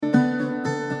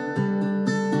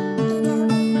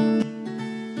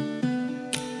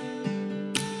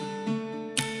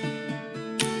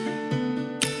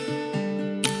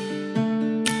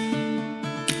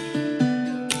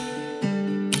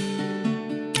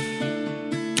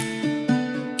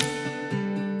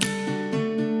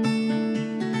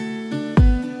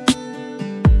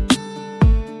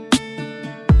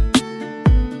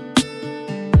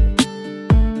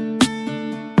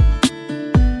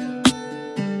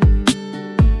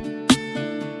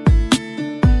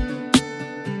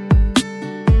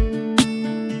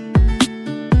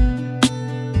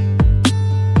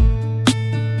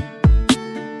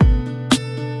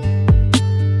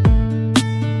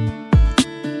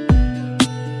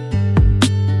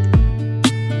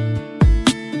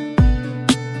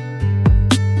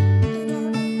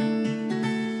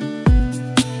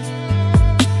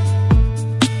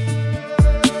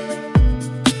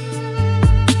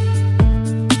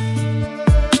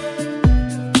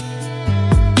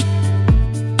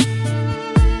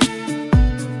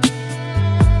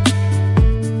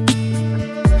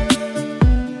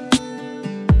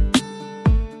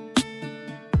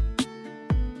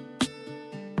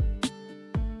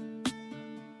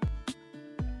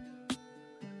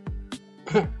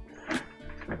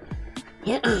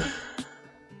Yeah.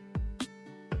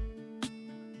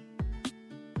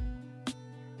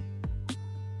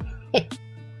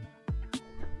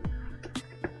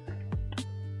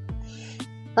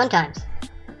 Fun times.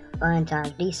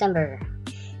 December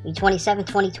the 27th,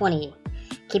 2020.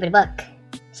 Keep it a buck.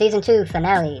 Season 2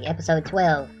 finale, episode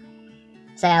 12.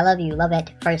 Say I love you, love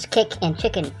at first kick and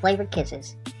chicken flavored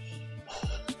kisses.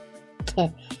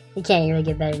 You can't really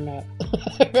get better than that.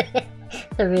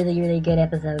 It's a really, really good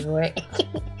episode for it.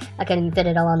 I couldn't even fit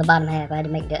it all on the bottom half. I had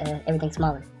to make everything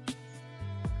smaller.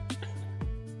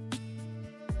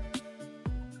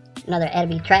 Another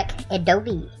Adobe track,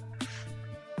 Adobe.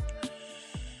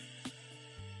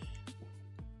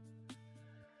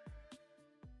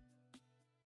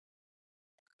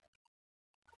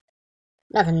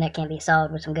 Nothing that can't be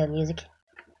solved with some good music.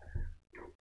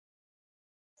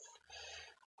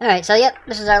 Alright, so yep,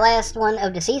 this is our last one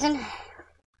of the season.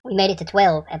 We made it to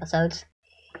 12 episodes.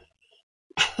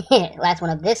 Last one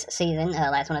of this season,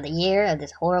 last one of the year, of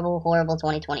this horrible, horrible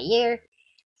 2020 year.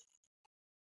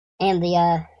 And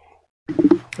the,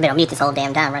 They don't mute this whole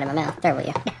damn time right in my mouth. There we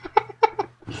go.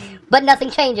 But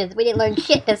nothing changes. We didn't learn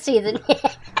shit this season.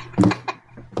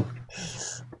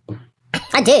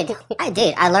 I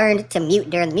did. I learned to mute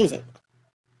during the music.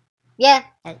 Yeah.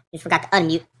 I just forgot to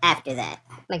unmute after that.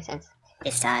 Makes sense.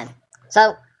 This time.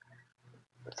 So,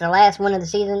 it's the last one of the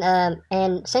season,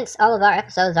 and since all of our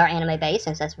episodes are anime based,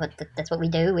 since that's what we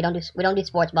do, we don't do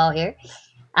sports ball here.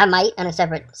 I might on a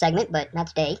separate segment, but not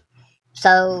today.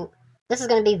 So this is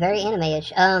going to be very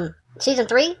anime-ish. Season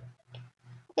 3,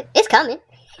 it's coming.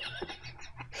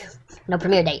 No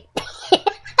premiere date.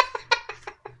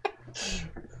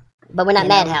 But we're not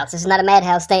Madhouse. This is not a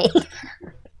Madhouse thing.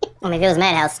 I mean, if it was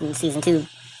Madhouse in season 2,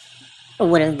 it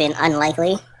would have been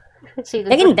unlikely. Season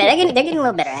They're getting 3. better. They're getting a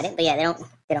little better at it, but yeah, they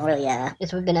don't really.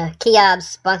 This would have been a Kiobs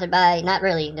sponsored by, not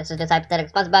really. This is just hypothetical.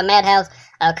 Sponsored by Madhouse.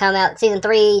 Come out season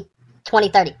 3,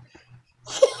 2030.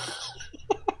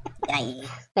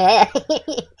 Yeah.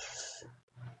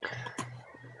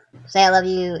 Say I Love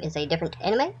You is a different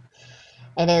anime.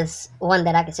 It is one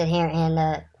that I can sit here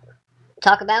and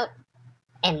talk about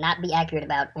and not be accurate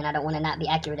about, and I don't want to not be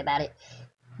accurate about it.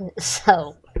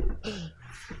 So,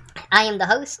 I am the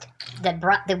host that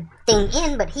brought the thing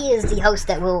in, but he is the host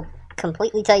that will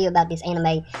completely tell you about this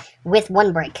anime with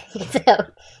one break. So,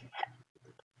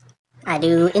 I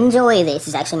do enjoy this.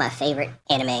 It's actually my favorite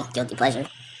anime, guilty pleasure.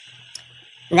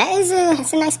 And that is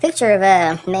it's a nice picture of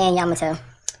Man Yamato.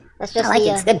 that's just I like the,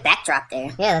 it. It's a good backdrop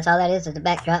there. yeah, that's all that is the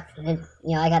backdrop. And,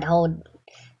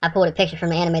 I pulled a picture from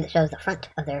the anime that shows the front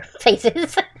of their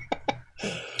faces. I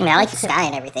mean, I like the sky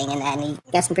and everything, and that, and he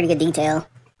got some pretty good detail.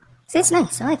 So it's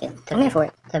nice. I like it. I'm here for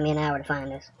it. Took me an hour to find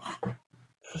this.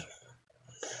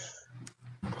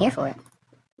 Here for it.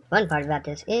 Fun part about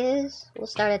this is we'll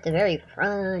start at the very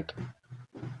front.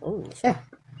 Ooh, Sure.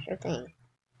 sure thing.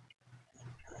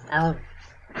 I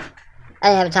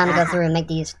didn't have time to go through and make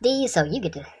these, so you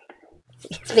get to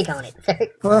speak on it, sir.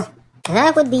 Well,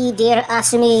 that would be dear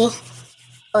Asumi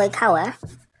Oikawa,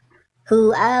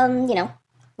 who,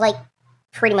 like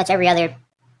pretty much every other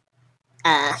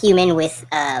human with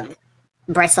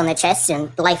breasts on their chests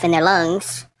and life in their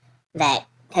lungs that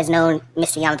has known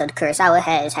Mr. Yamato Kurosawa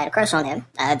has had a crush on him.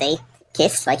 They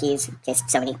kissed like he's kissed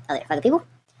so many other people.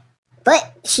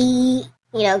 But she,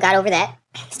 got over that.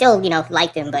 Still,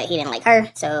 liked him, but he didn't like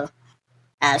her. So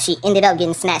she ended up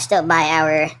getting snatched up by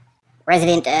our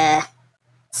resident,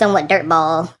 somewhat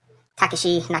dirtball,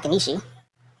 Takeshi Nakanishi.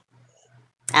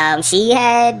 She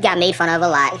had got made fun of a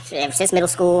lot ever since middle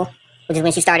school, which is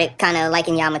when she started kind of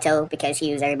liking Yamato because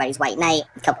he was everybody's white knight.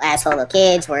 A couple asshole little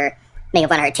kids were making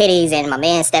fun of her titties, and my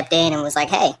man stepped in and was like,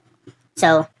 hey,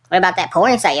 so what about that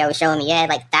porn site you was showing me? You had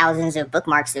like thousands of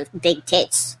bookmarks of big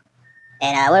tits.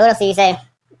 And what else did he say?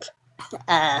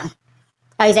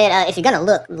 He said, if you're gonna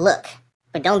look,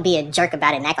 but don't be a jerk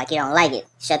about it and act like you don't like it.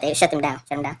 Shut them down.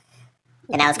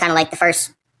 And I was kind of like the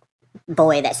first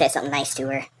boy that said something nice to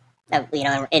her,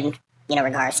 in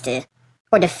regards to,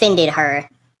 or defended her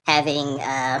having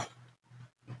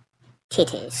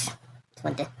titties. Just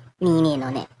want to lean in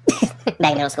on it.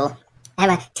 Back in middle school, I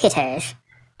have my titters.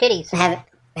 Titties.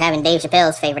 Having Dave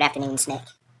Chappelle's favorite afternoon snack.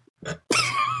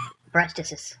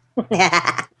 Breastises.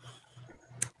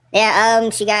 Yeah,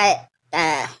 she got,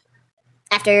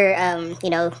 after,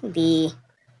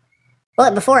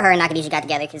 before her and Nakanishi got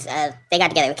together, because they got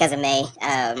together because of May,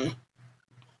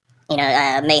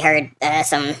 May heard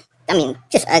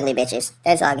just ugly bitches.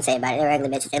 That's all I can say about it. They were ugly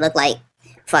bitches. They look like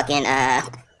fucking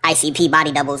ICP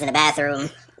body doubles in the bathroom,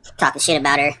 talking shit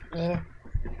about her. Yeah.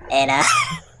 And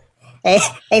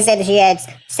they said that she had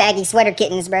saggy sweater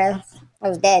kittens, bro. I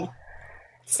was dead.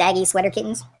 saggy sweater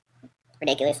kittens.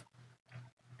 Ridiculous.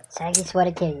 Saggy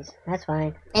sweater kitties. That's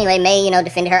fine. Anyway, May,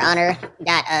 defended her honor.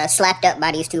 Got slapped up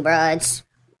by these two broads.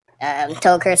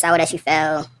 Told Kurosawa that she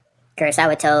fell.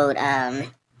 Kurosawa told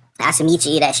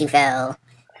Asamichi that she fell.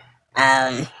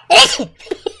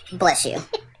 Bless you.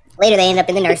 Later, they ended up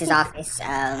in the nurse's office.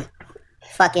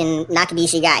 Fucking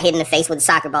Nakabishi got hit in the face with a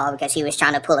soccer ball because he was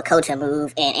trying to pull a Kota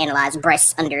move and analyze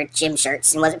breasts under gym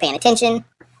shirts and wasn't paying attention.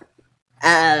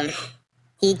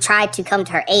 He tried to come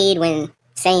to her aid when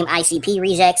same ICP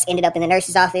rejects ended up in the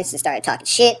nurse's office and started talking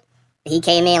shit. He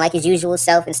came in like his usual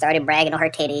self and started bragging on her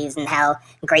titties and how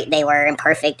great they were and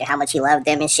perfect and how much he loved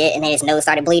them and shit. And then his nose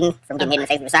started bleeding from getting hit in the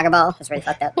face with a soccer ball. It's really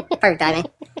fucked up. Perfect timing.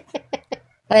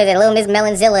 What is it? Little Miss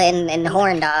Melonzilla and the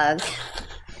Horn Dog.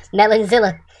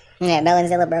 Melonzilla. Yeah,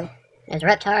 Melonzilla, bro. There's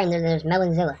Reptar and there's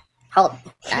Melonzilla. Hold.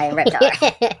 I am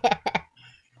Reptar.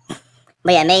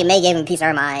 But yeah, May gave him a piece of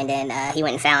her mind and he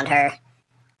went and found her.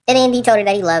 And then he told her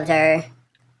that he loved her.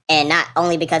 And not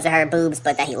only because of her boobs,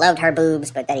 but that he loved her boobs,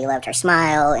 but that he loved her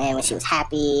smile and when she was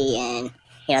happy and,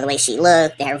 the way she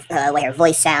looked and the way her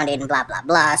voice sounded and blah, blah,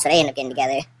 blah. So they ended up getting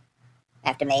together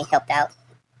after May helped out.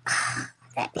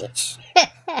 That bitch.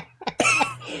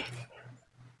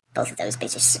 Both of those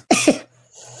bitches.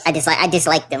 I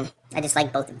dislike them. I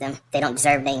dislike both of them. They don't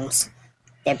deserve names.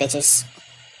 They're bitches.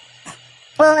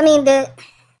 Well, I mean,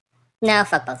 no,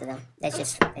 fuck both of them. That's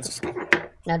just fine.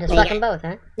 No, just fucking both,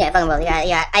 huh? Yeah, fucking both.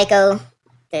 Yeah, Aiko,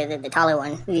 the taller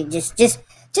one.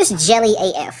 Just jelly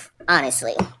AF,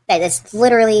 honestly. That's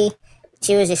literally,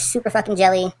 she was just super fucking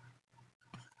jelly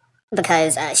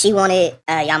because she wanted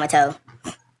Yamato.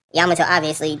 Yamato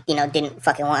obviously, didn't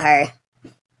fucking want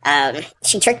her.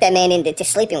 She tricked that man into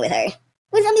sleeping with her.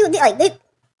 Which, I mean, like,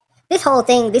 this whole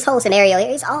thing, this whole scenario,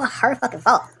 it's all her fucking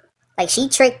fault. Like, she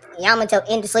tricked Yamato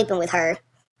into sleeping with her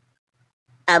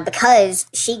because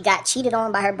she got cheated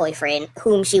on by her boyfriend,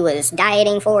 whom she was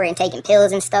dieting for and taking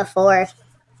pills and stuff for.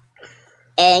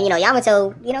 And,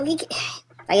 Yamato, he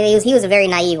was a very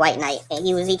naive white knight. And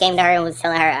he came to her and was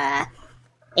telling her,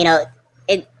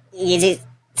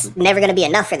 it's never going to be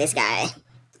enough for this guy.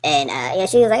 And,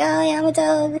 she was like, oh,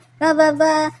 Yamato, blah, blah,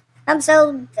 blah. I'm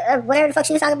so, whatever the fuck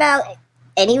she was talking about.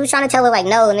 And he was trying to tell her, like,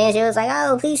 no. And then she was like,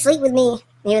 oh, please sleep with me.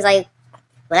 And he was like,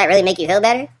 will that really make you feel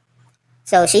better?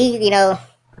 So she,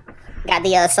 got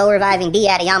the soul reviving B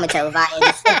out of Yamato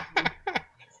vibe.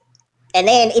 And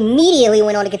then immediately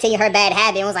went on to continue her bad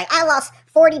habit and was like, I lost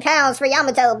 40 pounds for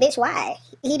Yamato, bitch, why?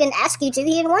 He didn't ask you to,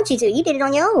 he didn't want you to, you did it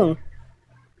on your own.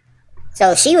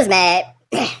 So she was mad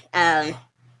that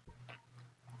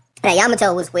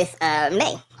Yamato was with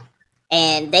May.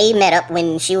 And they met up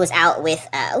when she was out with,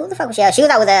 who the fuck was she out? She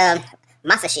was out with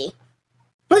Masashi,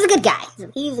 who's a good guy.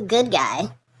 He's a good guy.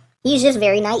 He's just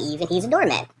very naive and he's a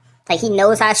doormat. Like, he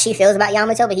knows how she feels about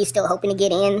Yamato, but he's still hoping to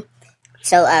get in.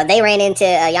 So they ran into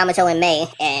Yamato and May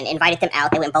and invited them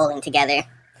out. They went bowling together.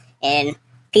 And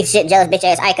piece of shit, jealous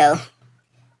bitch-ass Aiko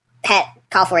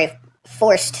called for a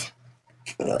forced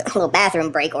little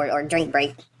bathroom break or drink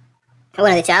break.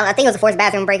 One of the two. I think it was a forced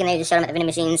bathroom break, and they just showed them at the vending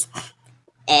machines.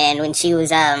 And when she was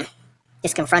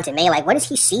just confronting May, like, what does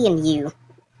he see in you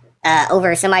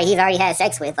over somebody he's already had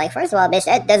sex with? Like, first of all, bitch,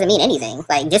 that doesn't mean anything.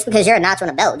 Like, just because you're a notch on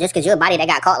a belt, just because you're a body that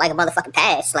got caught like a motherfucking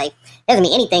pass, like, doesn't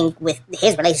mean anything with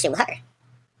his relationship with her.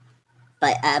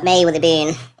 But May, with it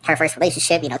being her first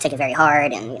relationship, took it very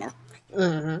hard, and,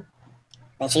 Mm-hmm.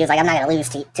 And she was like, I'm not going to lose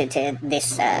to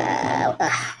this, I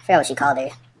forgot what she called her.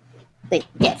 But,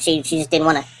 yeah, she just didn't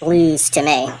want to lose to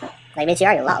May. Like, bitch, you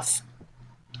already lost.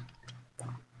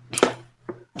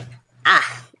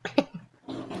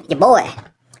 Your boy.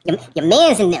 Your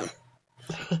man's in them.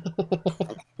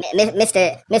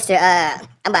 Mr.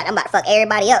 I'm about to fuck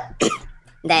everybody up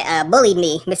that bullied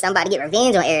me. Mr. I'm about to get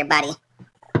revenge on everybody.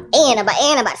 And I'm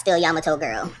about to steal Yamato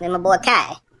girl. And my boy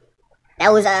Kai.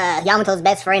 That was Yamato's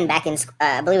best friend back in,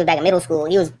 I believe it was back in middle school.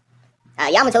 He was,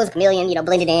 Yamato was a chameleon,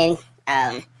 blended in.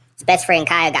 His best friend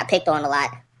Kai got picked on a lot.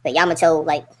 But Yamato,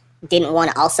 didn't want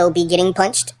to also be getting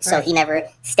punched. So He never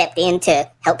stepped in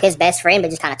to help his best friend, but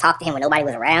just kind of talked to him when nobody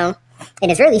was around. And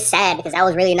it's really sad because that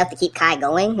was really enough to keep Kai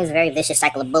going. It was a very vicious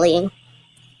cycle of bullying.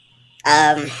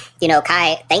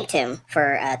 Kai thanked him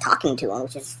for talking to him,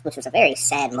 which was a very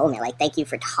sad moment. Like, thank you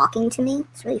for talking to me.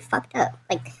 It's really fucked up.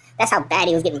 Like, that's how bad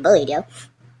he was getting bullied, yo.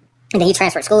 And then he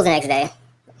transferred schools the next day.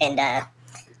 And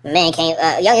man came,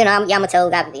 Yamato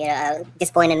got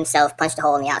disappointed in himself, punched a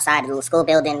hole in the outside of the little school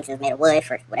building because it was made of wood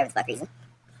for whatever the fuck reason.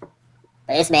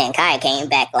 But this man Kai came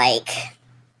back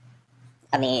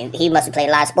he must have played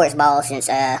a lot of sports ball since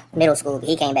middle school, but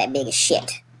he came back big as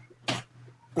shit.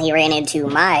 He ran into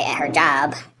Mai at her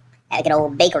job at like an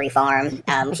old bakery farm.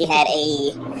 She had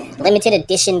a limited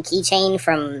edition keychain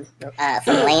from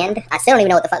Land. I still don't even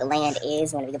know what the fuck Land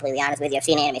is, I'm going to be completely honest with you. I've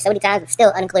seen anime so many times, it's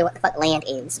still unclear what the fuck Land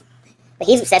is. But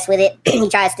he's obsessed with it. He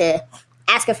tries to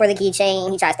ask her for the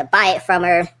keychain. He tries to buy it from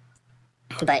her,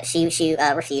 but she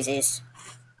refuses.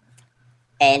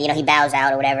 And, he bows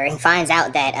out or whatever. He finds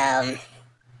out that,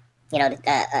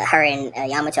 her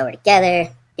and Yamato are together.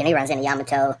 He runs into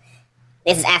Yamato.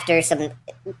 This is after some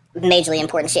majorly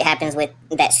important shit happens with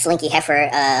that slinky heifer,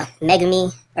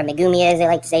 Megumi, or Megumi as they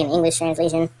like to say in the English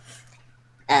translation.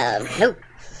 No.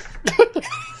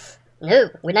 No,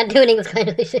 we're not doing English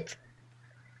translations.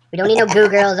 We don't need no goo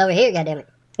girls over here, goddammit.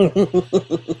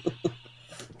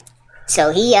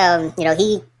 So he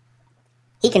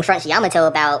confronts Yamato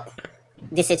about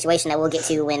this situation that we'll get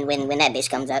to when that bitch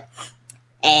comes up.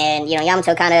 And,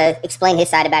 Yamato kind of explained his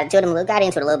side about it to him, got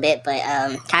into it a little bit, but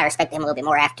Kai respected him a little bit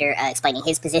more after explaining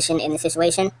his position in the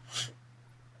situation.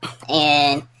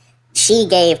 And she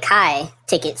gave Kai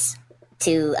tickets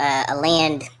to a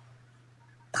Land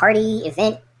party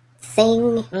event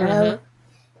thing, I don't know,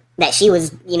 that she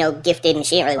was, gifted, and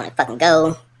she didn't really want to fucking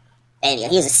go. And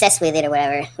he was obsessed with it or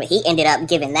whatever, but he ended up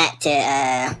giving that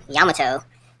to Yamato,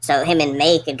 so him and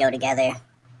Mei could go together.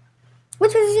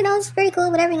 Which was, it's pretty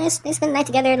cool, whatever. They spent the night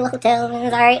together at the hotel, and it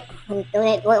was alright.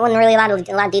 It wasn't really a lot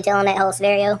of detail on that whole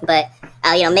scenario, but,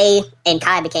 Mei and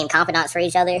Kai became confidants for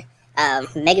each other.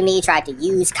 Megumi tried to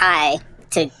use Kai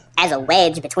as a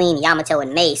wedge between Yamato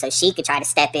and Mei, so she could try to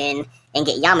step in and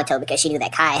get Yamato because she knew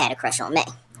that Kai had a crush on Mei.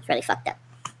 It's really fucked up.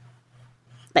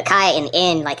 But Kai, in the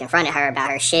end, confronted her about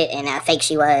her shit and how fake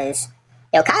she was.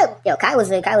 Kai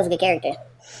was a good character.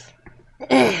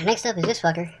 Next up is this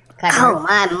fucker.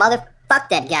 My mother... Fuck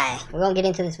that guy. We won't get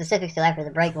into the specifics till after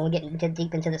the break when we get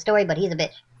deep into the story, but he's a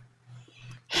bitch.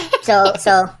 So,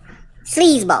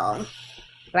 sleazeball,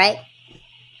 right?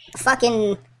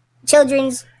 Fucking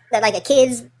children's, like a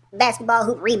kid's basketball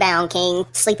hoop rebound king,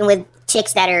 sleeping with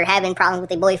chicks that are having problems with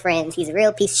their boyfriends. He's a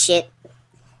real piece of shit.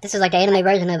 This is like the anime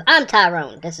version of I'm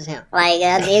Tyrone. This is him.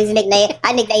 His nickname,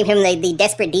 I nicknamed him the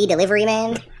Desperate D Delivery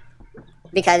Man.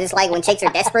 Because it's like when chicks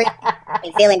are desperate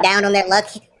and feeling down on their luck.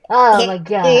 Oh my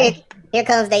god. Here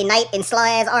comes they knight in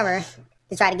slaw-ass armor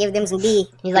to try to give them some D.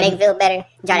 He's like, make them feel better.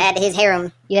 Try to add to his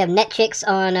harem. You have net chicks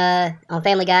on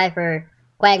Family Guy for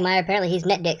Quagmire. Apparently he's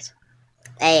net dicks.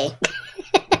 Hey.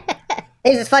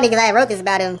 This is funny because I wrote this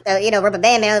about him. Rubber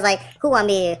Band Man was like, who want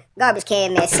me? Garbage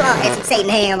can man. Slaw and some Satan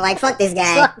ham. Like, fuck this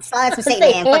guy. Slaw and some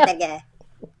Satan ham. Fuck that guy.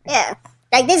 Yeah.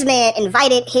 Like, this man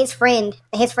invited his friend's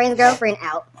girlfriend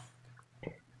out.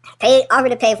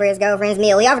 Offered to pay for his girlfriend's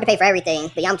meal. He offered to pay for everything,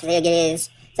 but Yamato said he'll get his.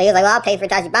 So he was like, well, I'll pay for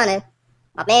Tachibana.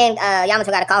 My man,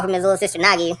 Yamato got a call from his little sister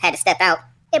Nagi, had to step out.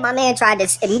 And my man tried to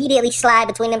immediately slide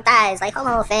between them thighs. Like, hold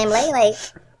on, family. Like,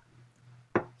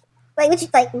 what you,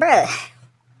 bruh.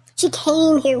 She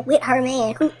came here with her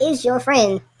man, who is your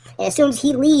friend. And as soon as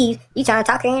he leaves, you trying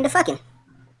to talk her into fucking.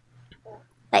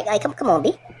 Like, come on,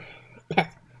 B.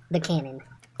 The canon.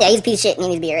 Yeah, he's a piece of shit and he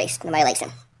needs to be erased. Nobody likes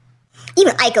him.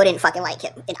 Even Aiko didn't fucking like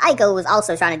him. And Aiko was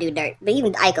also trying to do dirt. But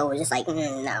even Aiko was just like,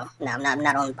 no, I'm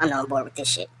not on board with this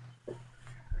shit.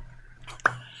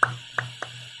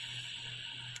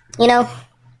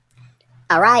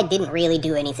 Arai didn't really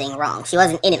do anything wrong. She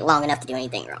wasn't in it long enough to do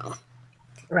anything wrong.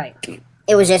 Right.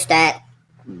 It was just that,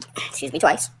 excuse me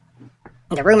twice,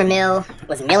 the rumor mill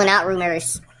was milling out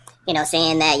rumors,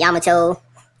 saying that Yamato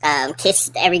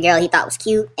kissed every girl he thought was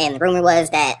cute, and the rumor was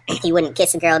that he wouldn't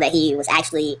kiss a girl that he was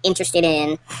actually interested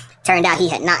in. Turned out he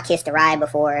had not kissed Arai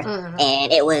before,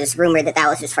 and it was rumored that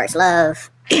was his first love.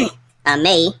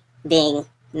 Mei, being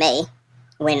Mei,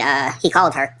 when he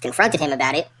called her, confronted him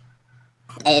about it,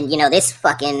 and, this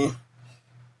fucking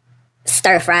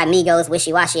stir-fried Migos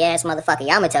wishy-washy ass motherfucker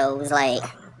Yamato was like,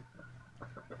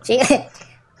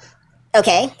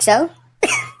 okay, so?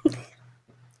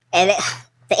 And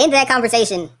the end of that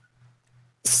conversation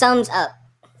sums up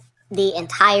the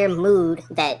entire mood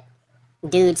that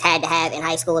dudes had to have in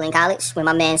high school and college when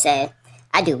my man said,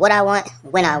 I do what I want,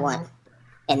 when I want.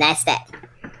 And that's that.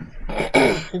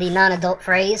 The non-adult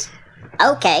phrase.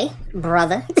 Okay,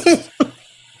 brother.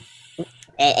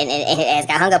 and it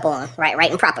got hung up on, right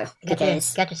and proper. Got your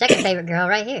second favorite girl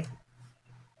right here.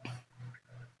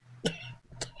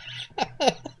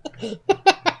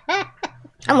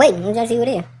 I'm waiting. Let's see what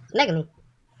it is. Megumi.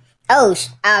 Oh,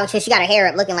 so she got her hair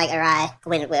up looking like Arai.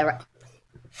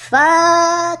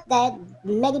 Fuck that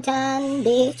Meguton,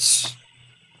 bitch.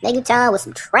 Meguton was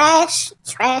some trash.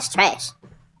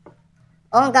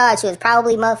 Oh God, she was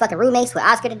probably motherfucking roommates with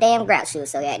Oscar the damn Grouch. She was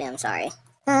so goddamn sorry.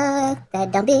 Fuck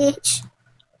that dumb bitch.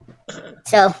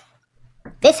 So,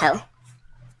 this hoe.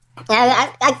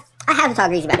 I I have to talk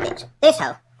greasy about bitch. This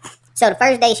hoe. So the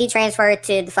first day she transferred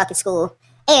to the fucking school,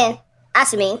 and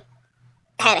Asumi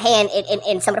had a hand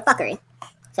in some of the fuckery.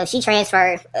 So she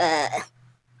transferred,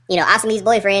 Asumi's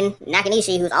boyfriend,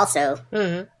 Nakanishi, who's also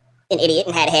an idiot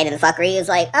and had a hand in the fuckery, was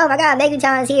like, oh my god,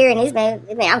 Megutan's here, and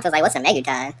I'm just like, what's a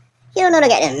Megutan? You don't know the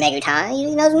goddamn Megutan,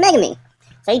 you know it's Megumi.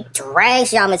 So he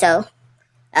drags Yamato.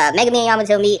 Megumi and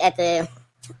Yamato meet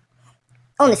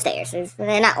on the stairs.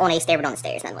 They're not on a stair, but on the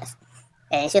stairs, nonetheless.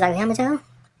 And she's like, Yamato?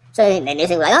 So then they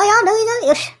say, like, oh, y'all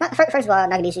know each other? First of all,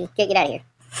 Nakanishi, get out of here.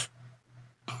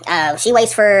 She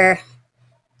waits for...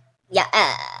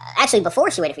 actually,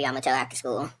 before she waited for Yamato after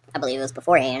school, I believe it was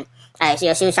beforehand, she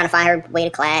was trying to find her way to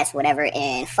class, whatever,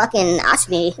 and fucking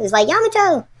Asumi was like,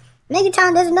 Yamato,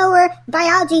 Megutan doesn't know where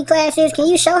biology class is. Can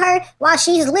you show her? While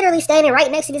she's literally standing right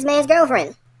next to this man's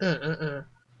girlfriend.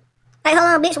 Like, hold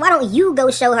on, bitch, why don't you go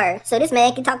show her so this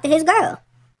man can talk to his girl?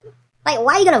 Like,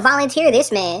 why are you gonna volunteer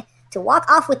this man to walk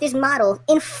off with this model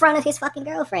in front of his fucking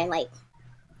girlfriend? Like,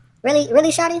 really,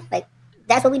 shawty? Like,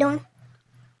 that's what we doing?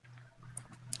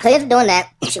 So after doing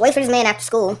that, she waits for this man after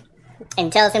school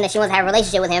and tells him that she wants to have a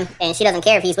relationship with him, and she doesn't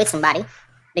care if he's with somebody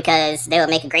because they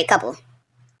would make a great couple.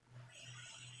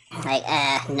 Like,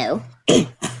 no.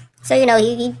 So,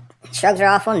 he shrugs her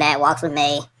off on that, walks with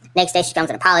May. Next day she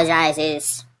comes and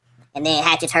apologizes, and then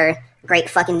hatches her great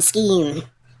fucking scheme,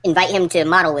 invite him to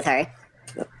model with her.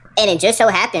 And it just so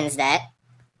happens that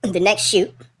the next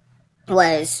shoot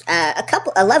was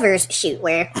a lovers shoot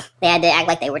where they had to act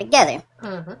like they were together.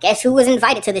 Guess who was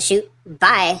invited to the shoot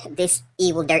by this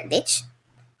evil dirt bitch?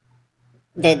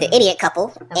 The idiot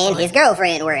couple and his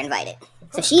girlfriend were invited.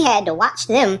 So she had to watch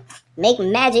them make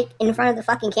magic in front of the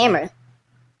fucking camera,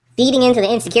 feeding into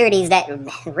the insecurities that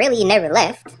really never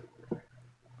left.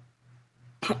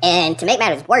 And to make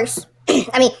matters worse,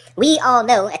 I mean, we all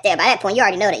know, by that point, you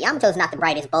already know that Yamato's not the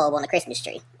brightest bulb on the Christmas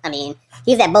tree. I mean,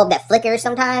 he's that bulb that flickers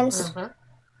sometimes.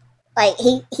 Like,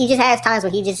 he just has times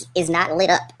when he just is not lit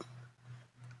up.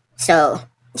 So,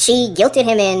 she guilted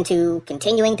him into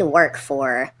continuing to work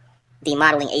for the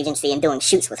modeling agency and doing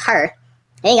shoots with her.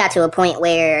 Then he got to a point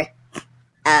where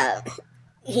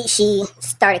she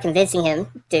started convincing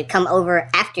him to come over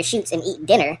after shoots and eat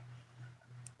dinner.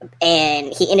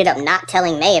 And he ended up not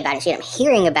telling May about it. She ended up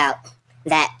hearing about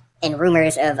that and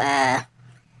rumors of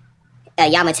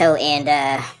Yamato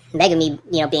and Megumi,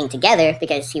 being together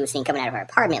because he was seen coming out of her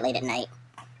apartment late at night.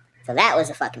 So that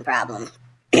was a fucking problem.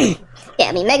 Yeah,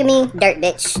 I mean, Megumi, dirt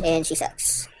bitch, and she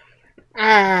sucks.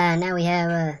 Now we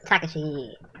have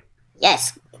Takashi.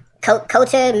 Yes,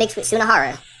 Kota mixed with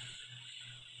Sunahara.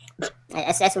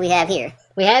 That's what we have here.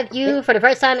 We have you, for the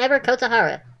first time ever,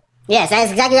 Kotahara. Yes, that's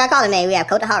exactly what I call it, man. We have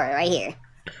Kotahara right here.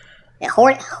 A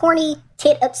horny,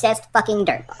 tit-obsessed fucking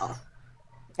dirtball.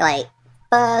 Like,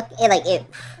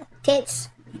 tits,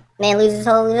 man loses his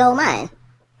whole mind.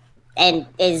 And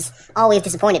is always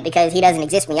disappointed because he doesn't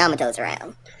exist when Yamato's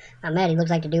around. I'm mad he looks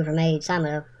like the dude from Maid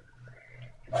Sama.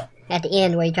 At the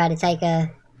end where he tried to take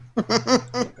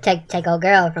old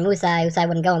girl from Usai. Usai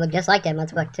wouldn't go and look just like that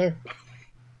motherfucker too.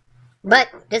 But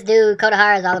this dude,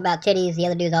 Kotahara, is all about titties. The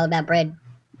other dude's all about bread.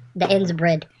 The ends of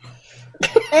bread.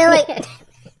 And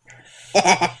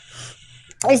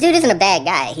this dude isn't a bad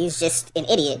guy. He's just an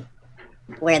idiot.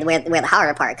 Where the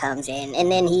horror part comes in,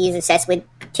 and then he's obsessed with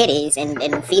titties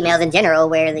and females in general.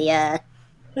 Where the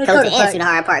Kota and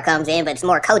Sunahara part comes in, but it's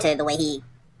more Kota the way he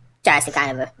tries to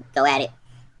kind of go at it.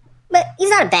 But he's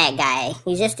not a bad guy.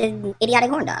 He's just an idiotic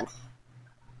horn dog.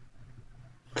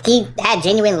 He had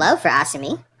genuine love for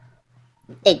Asumi.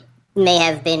 It may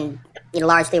have been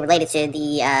largely related to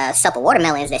the supple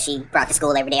watermelons that she brought to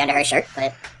school every day under her shirt,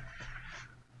 but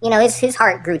his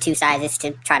heart grew 2 sizes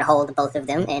to try to hold both of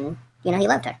them, and he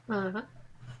loved her.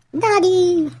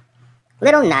 Nagi.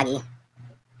 Little Nagi.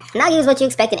 Nagi is what you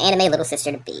expect an anime little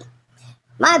sister to be.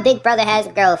 My big brother has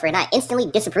a girlfriend. I instantly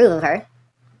disapprove of her.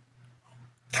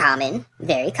 Common.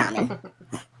 Very common.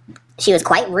 She was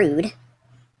quite rude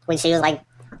when she was like,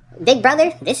 Big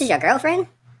brother, this is your girlfriend?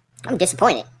 I'm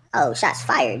disappointed. Oh, shots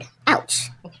fired. Ouch.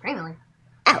 Extremely.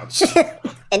 Ouch.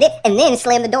 and then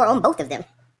slammed the door on both of them.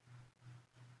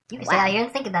 You can sit out here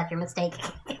and think about your mistake.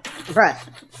 Bruh.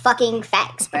 Fucking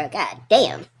facts, bro. God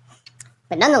damn.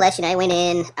 But nonetheless, I went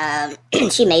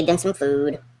in. She made them some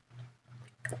food.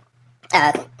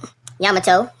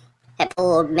 Yamato had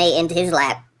pulled Mei into his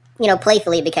lap,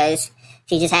 playfully because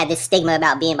she just had this stigma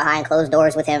about being behind closed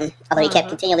doors with him. Although he kept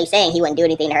continually saying he wouldn't do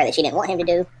anything to her that she didn't want him to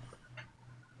do.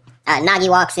 Nagi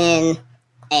walks in,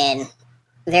 and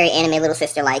very anime little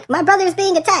sister like, my brother's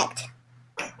being attacked.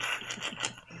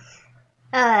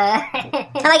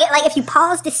 Like if you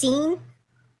pause the scene,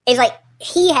 it's like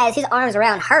he has his arms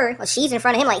around her, or she's in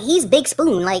front of him, like, he's Big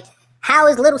Spoon. Like, how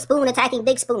is Little Spoon attacking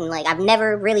Big Spoon? Like, I've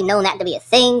never really known that to be a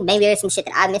thing. Maybe there's some shit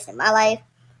that I missed in my life.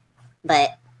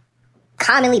 But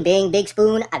commonly being Big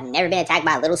Spoon, I've never been attacked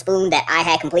by a Little Spoon that I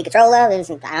had complete control of. I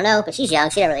don't know, but she's young.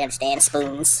 She doesn't really understand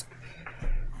spoons.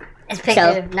 This picture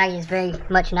of Nagi is very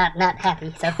much not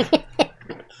happy, so...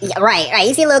 Yeah, right.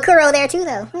 You see a little Kuro there, too,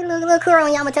 though. A little Kuro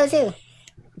and Yamato, too.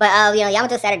 But,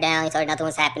 Yamato sat her down, he told her nothing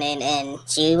was happening, and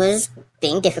she was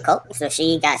being difficult, so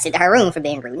she got sent to her room for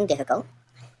being rude and difficult.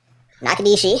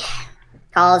 Nakanishi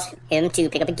calls him to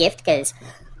pick up a gift, because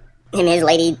him and his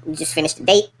lady just finished a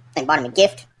date and bought him a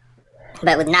gift.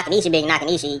 But with Nakanishi being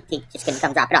Nakanishi, he just couldn't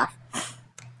come drop it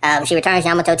off. She returns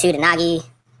Yamato to Nagi.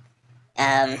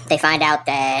 They find out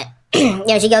that,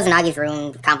 she goes to Nagi's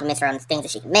room, compliments her on the things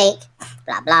that she can make,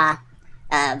 blah, blah.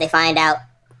 May finds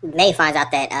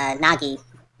out that Nagi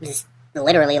is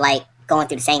literally, like, going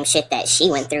through the same shit that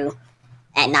she went through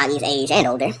at Nagi's age and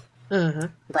older. Mm-hmm.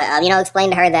 But,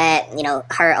 explain to her that,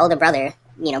 her older brother,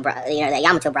 that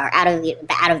Yamato brought her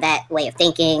out of that way of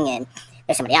thinking, and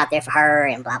there's somebody out there for her,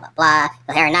 and blah, blah, blah.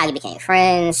 So her and Nagi became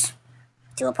friends,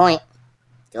 to a point.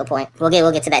 We'll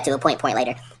get to that to a point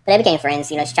later. But they became friends.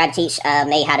 She tried to teach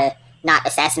May how to not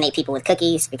assassinate people with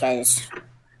cookies, because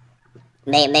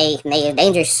May is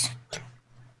dangerous.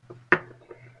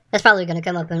 That's probably going to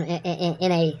come up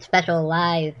in a special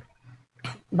live,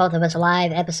 both of us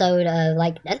live episode of,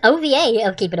 like, an OVA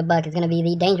of Keep It a Buck is going to be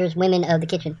the dangerous women of the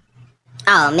kitchen.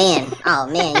 Oh, man.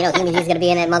 Himiji's going to be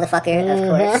in that motherfucker, of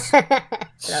course.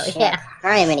 So, yeah.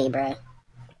 Harmony, bro.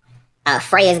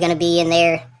 Freya's going to be in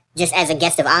there just as a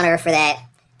guest of honor for that.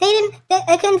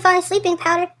 They couldn't find sleeping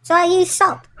powder, so I used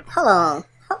salt. Hold on.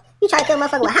 You try to kill a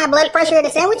motherfucker with high blood pressure in a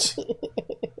sandwich?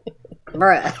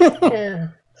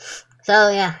 Bruh. So,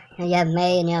 yeah, you have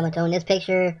May and Yamato in this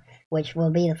picture, which will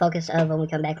be the focus of when we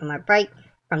come back from our break.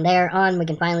 From there on, we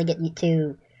can finally get you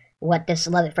to what this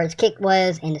Love at First Kick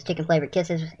was, and this Chicken Flavored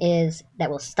Kisses is, that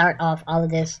will start off all of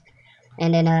this.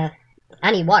 And then,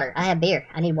 I need water. I have beer.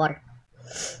 I need water.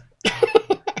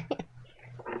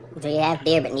 So you have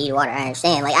beer but need water, I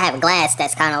understand. Like, I have a glass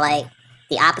that's kind of like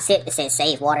the opposite. It says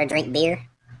save water, drink beer.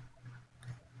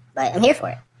 But I'm here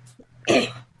for it.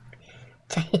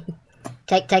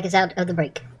 Take us out of the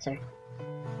break, sir.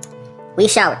 We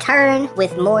shall return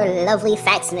with more lovely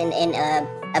facts and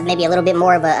maybe a little bit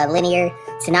more of a linear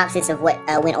synopsis of what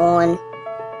went on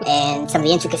and some of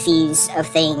the intricacies of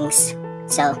things.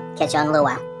 So, catch you on in a little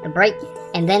while. The break,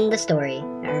 and then the story.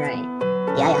 All right.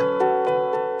 Yeah.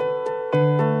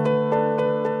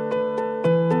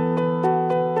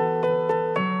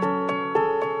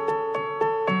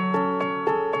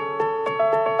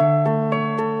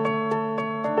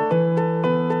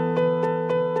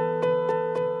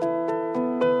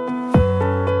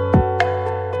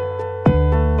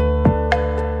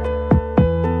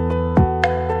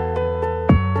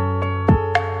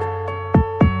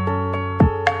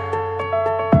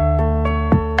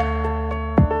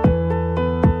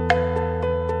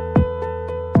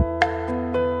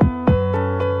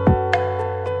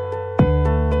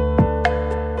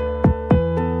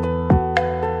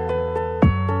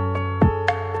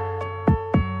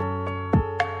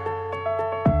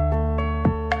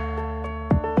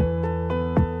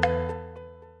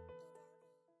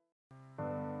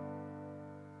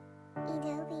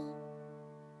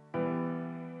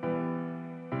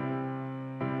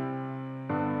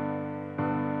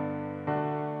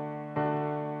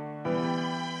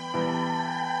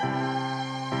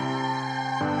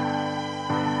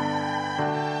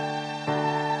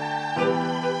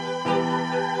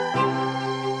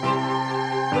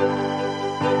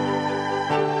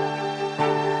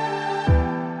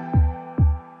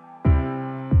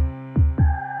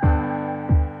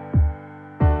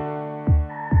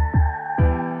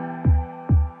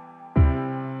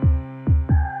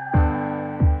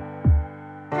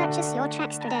 Purchase your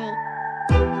tracks today.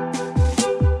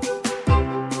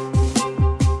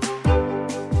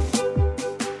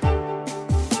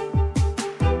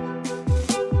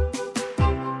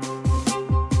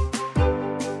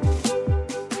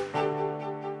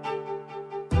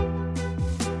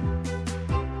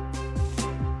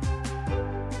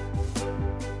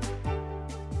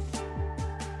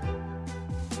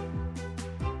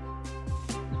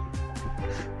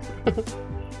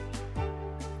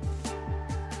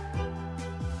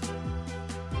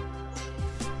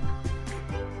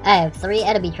 I have 3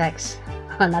 Etabee tracks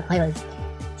on my playlist.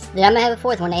 Then I'm gonna have a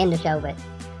 4th one to end the show, but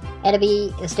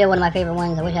Etabee is still one of my favorite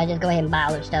ones. I wish I'd just go ahead and buy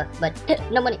all their stuff, but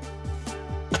no money.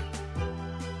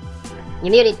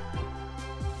 You're muted.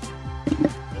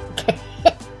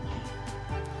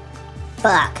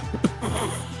 Fuck.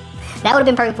 That would have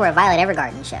been perfect for a Violet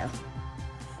Evergarden show.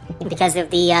 Because of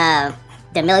the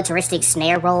militaristic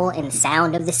snare roll and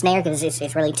sound of the snare, because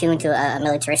it's really tuned to a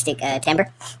militaristic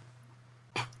timbre.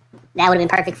 That would have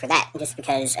been perfect for that, just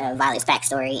because of Violet's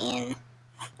backstory and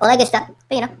all that good stuff.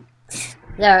 But, you know.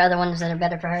 There are other ones that are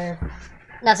better for her.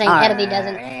 Not saying Etabby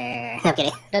doesn't. No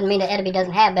kidding. Doesn't mean that Etabby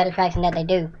doesn't have better tracks than that they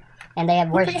do. And they have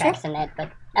worse tracks than that.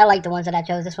 But I like the ones that I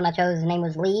chose. This one I chose, his name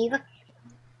was Leave.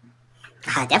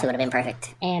 Definitely would have been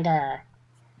perfect. And,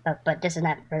 but this is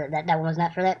not for that. That one was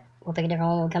not for that. We'll pick a different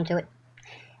one when we come to it.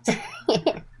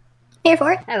 Here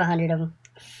for it. I have 100 of them.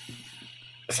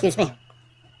 Excuse me.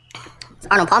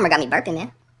 Arnold Palmer got me burping,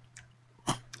 man.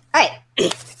 Alright,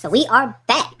 so we are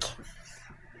back.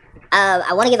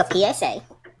 I want to give a PSA.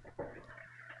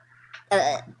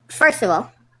 First of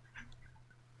all,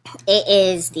 it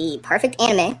is the perfect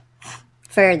anime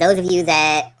for those of you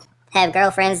that have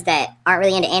girlfriends that aren't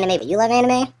really into anime, but you love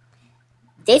anime.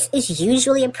 This is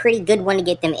usually a pretty good one to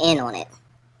get them in on it.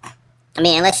 I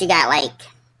mean, unless you got, like...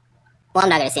 Well, I'm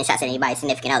not going to send shots at anybody's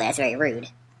significant other. That's very rude.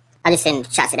 I'll just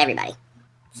send shots at everybody.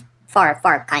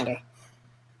 Far kinder.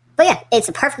 But yeah, it's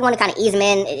a perfect one to kind of ease them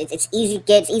in. It's easy to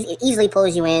get. It easily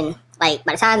pulls you in. Like,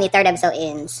 by the time the third episode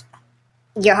ends,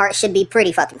 your heart should be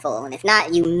pretty fucking full. And if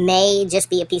not, you may just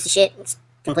be a piece of shit. It's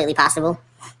completely possible.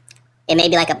 It may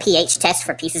be like a pH test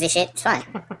for pieces of shit. It's fine.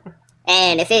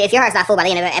 And if your heart's not full by the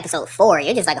end of episode 4,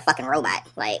 you're just like a fucking robot.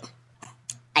 Like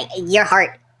your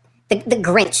heart... The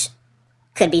Grinch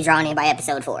could be drawn in by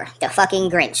episode 4. The fucking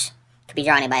Grinch could be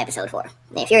drawn in by episode 4.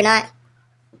 And if you're not,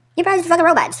 you're probably just a fucking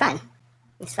robot. It's fine.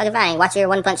 It's fucking fine. Watch your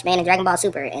One Punch Man and Dragon Ball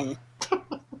Super and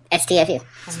STFU.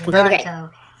 It's completely great.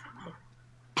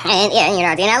 And yeah, you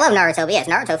know, and I love Naruto, but yes,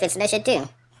 Naruto fits in that shit too.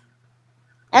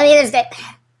 I mean,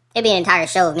 it'd be an entire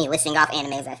show of me listing off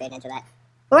animes that fit into that.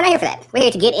 But we're not here for that. We're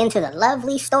here to get into the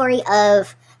lovely story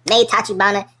of Mei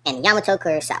Tachibana and Yamato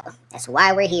Kurosawa. That's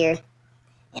why we're here.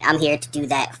 And I'm here to do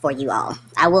that for you all.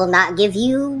 I will not give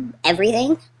you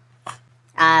everything.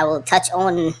 I will touch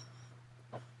on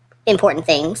important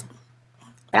things.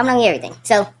 But I'm not going to give everything.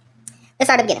 So, let's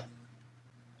start at the beginning.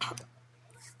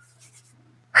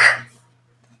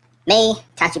 Mei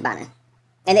Tachibana.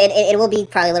 And it will be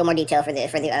probably a little more detail for the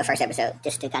first episode,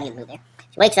 just to kind of get the mood there.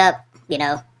 She wakes up, you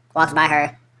know, walks by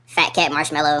her fat cat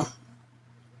Marshmallow,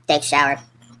 takes a shower.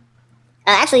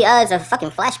 Actually, it's a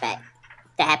fucking flashback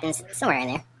that happens somewhere in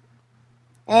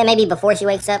there. Maybe before she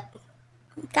wakes up.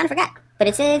 Kind of forgot. But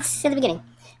it's at the beginning.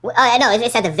 No,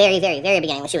 it's at the very, very, very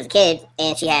beginning when she was a kid,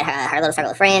 and she had her little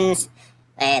circle of friends,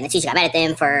 and the teacher got mad at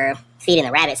them for feeding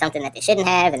the rabbit something that they shouldn't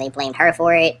have, and they blamed her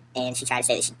for it, and she tried to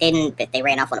say that she didn't, but they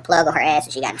ran off on a plug on her ass,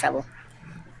 and she got in trouble.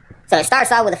 So it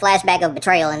starts off with a flashback of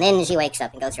betrayal, and then she wakes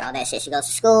up and goes through all that shit. She goes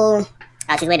to school,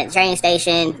 she's waiting at the train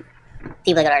station,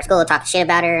 people that go to her school talk shit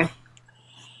about her.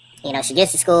 You know, she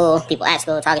gets to school, people at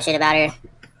school talking shit about her.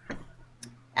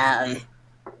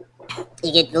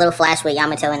 You get a little flash with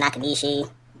Yamato and Nakanishi.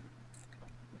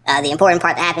 The important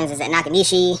part that happens is that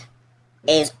Nakanishi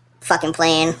is fucking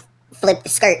playing flip the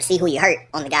skirt, see who you hurt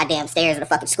on the goddamn stairs of the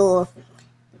fucking school.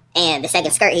 And the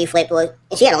second skirt he flipped was,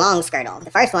 and she had a long skirt on.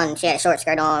 The first one, she had a short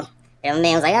skirt on. And the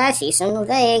man was like, I see some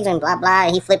legs and blah, blah.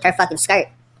 And he flipped her fucking skirt.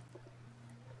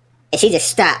 And she just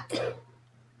stopped.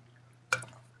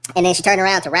 And then she turned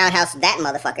around to roundhouse that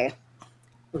motherfucker.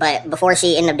 But before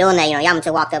she ended up doing that, you know,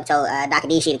 Yamato walked up, told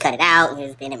Nakanishi to cut it out. He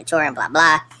was being immature and blah,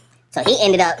 blah. So he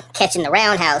ended up catching the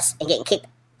roundhouse and getting kicked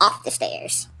off the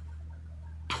stairs.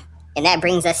 And that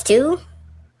brings us to...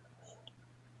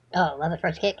 Oh, love at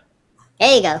first kick.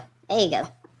 There you go. There you go.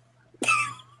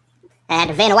 I had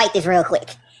to Vanna White this real quick.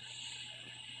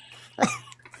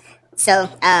 So,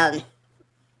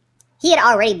 he had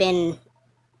already been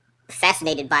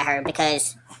fascinated by her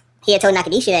because he had told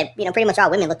Nakanishi that, you know, pretty much all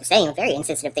women look the same. A very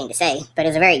insensitive thing to say, but it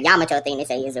was a very Yamato thing to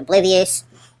say. He was oblivious.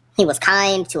 He was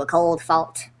kind to a cold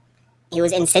fault. He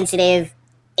was insensitive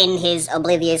in his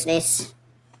obliviousness.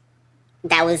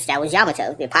 That was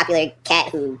Yamato, the popular cat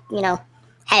who, you know,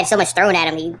 had so much thrown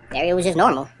at him. It was just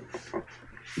normal.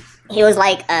 He was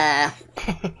like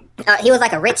he was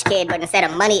like a rich kid, but instead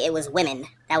of money, it was women.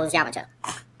 That was Yamato.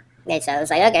 And so it was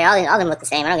like, okay, all of them look the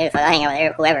same. I don't give a fuck. I hang out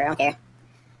with whoever. I don't care.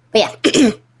 But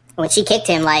yeah, when she kicked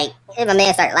him, like, my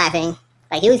man started laughing.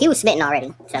 Like, he was smitten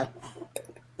already. So,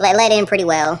 let in pretty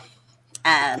well.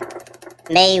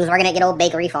 May was working at good old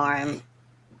bakery farm.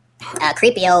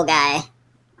 Creepy old guy,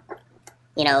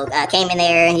 you know, came in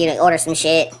there and, you know, ordered some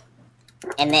shit.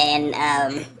 And then,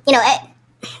 you know,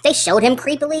 they showed him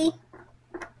creepily,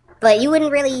 but you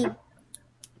wouldn't really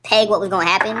peg what was going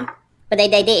to happen. But they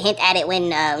did hint at it when, you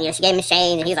know, she gave him his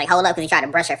change, and he was like, hold up, because he tried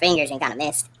to brush her fingers and kind of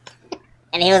missed.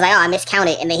 And he was like, oh, I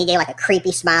miscounted. And then he gave like a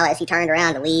creepy smile as he turned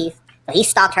around to leave. So he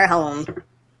stalked her home.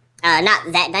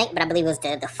 Not that night, but I believe it was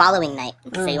the following night.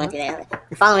 So he went through there.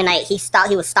 The following night, he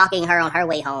was stalking her on her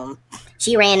way home.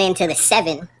 She ran into the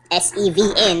 7,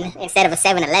 S-E-V-N, instead of a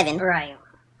 7-Eleven. Right.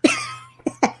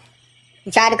 He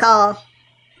tried to call.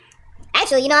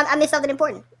 Actually, I missed something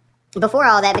important before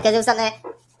all that, because it was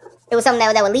something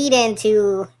that would lead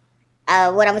into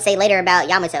what I'm gonna say later about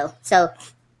Yamato. So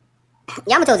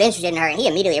Yamato's interested in her, and he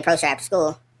immediately approached her after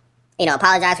school.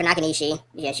 Apologized for Nakanishi.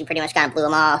 Yeah, she pretty much kind of blew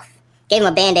him off. Gave him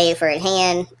a Band-Aid for his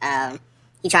hand.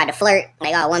 He tried to flirt,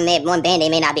 like, oh, one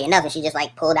Band-Aid may not be enough, and she just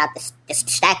like pulled out this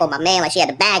stack on my man, like she had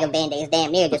a bag of Band-Aids,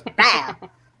 damn near, just pow.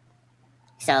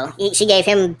 So she gave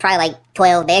him probably like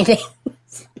 12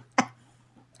 Band-Aids.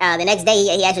 The next day,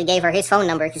 he actually gave her his phone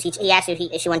number, because he asked her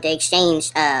if she wanted to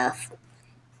exchange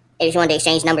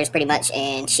numbers, pretty much,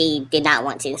 and she did not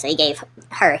want to, so he gave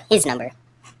her his number.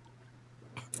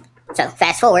 So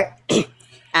fast forward, he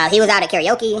was out at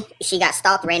karaoke. She got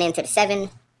stalked, ran into the 7,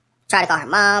 tried to call her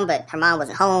mom, but her mom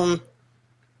wasn't home.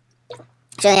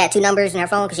 She only had 2 numbers in her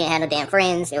phone because she didn't have no damn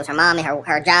friends. It was her mom and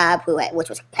her job, which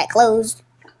had closed,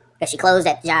 because she closed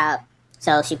at the job.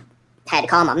 So she had to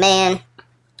call my man.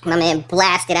 My man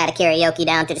blasted out of karaoke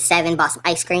down to the 7, bought some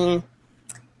ice cream,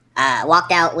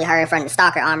 walked out with her in front of the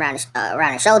stalker, arm around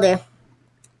her shoulder,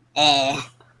 and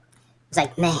was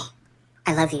like, man,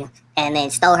 I love you. And then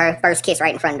stole her first kiss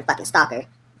right in front of the fucking stalker,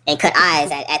 and cut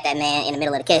eyes at that man in the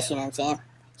middle of the kiss, you know what I'm saying?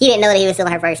 He didn't know that he was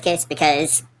stealing her first kiss,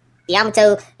 because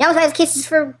Yamato has kisses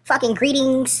for fucking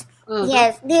greetings.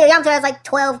 Yamato has like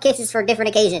 12 kisses for different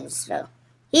occasions, so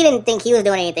he didn't think he was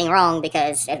doing anything wrong,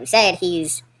 because, as we said,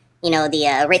 he's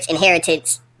the rich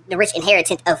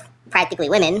inheritant of practically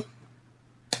women.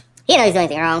 He didn't know he was doing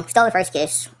anything wrong. Stole her first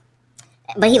kiss.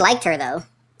 But he liked her, though.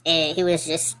 He was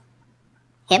just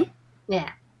him.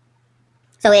 Yeah.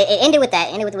 So it ended with that.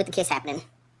 Ended with the kiss happening.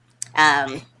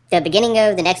 The beginning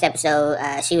of the next episode,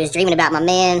 she was dreaming about my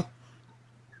man.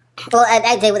 Well,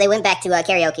 they went back to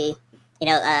karaoke.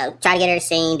 Try to get her to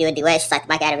sing, do a duet. She slapped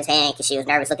the mic out of his hand because she was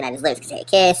nervous looking at his lips because they had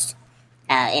kissed.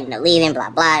 Ended up leaving, blah,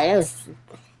 blah. It was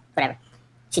whatever.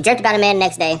 She dreamt about a man the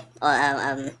next day,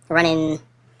 running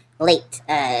late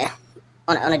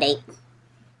on a date.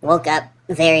 Woke up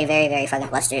very, very, very fucking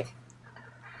flustered.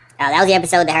 That was the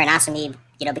episode that her and Asumi,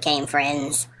 became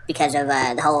friends because of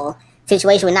the whole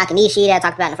situation with Nakanishi that I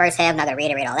talked about in the first half. I'm not gonna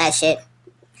reiterate all that shit.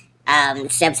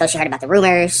 This episode she heard about the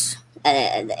rumors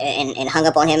and hung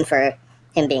up on him for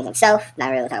him being himself.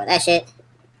 Not really talking about that shit.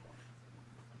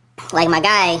 Like my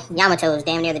guy, Yamato is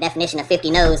damn near the definition of 50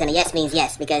 no's, and a yes means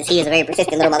yes, because he is a very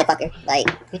persistent little motherfucker.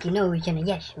 Like, 50 no's and a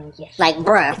yes means yes. Like,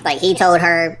 bruh, like he told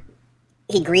her,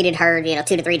 he greeted her, 2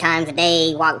 to 3 times a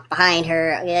day, walked behind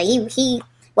her. He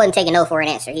wasn't taking no for an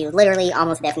answer. He was literally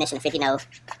almost the definition of 50 no,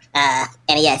 and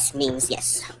a yes means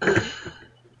yes.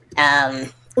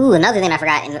 Another thing I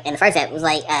forgot in the first ep was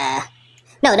like,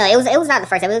 no, it was not the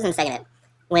first ep, it was in the second ep.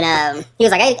 When he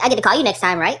was like, I get to call you next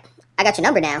time, right? I got your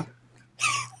number now.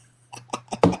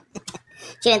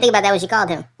 She didn't think about that when she called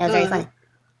him. That was very funny.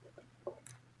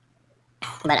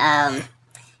 But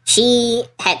she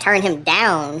had turned him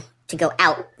down to go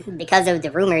out because of the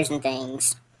rumors and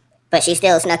things. But she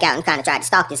still snuck out and kind of tried to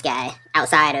stalk this guy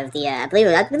outside of the. I believe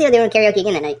they were doing karaoke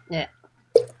again that night. Yeah.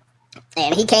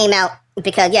 And he came out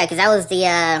because that was the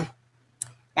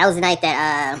night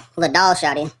that Ladal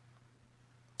shot him.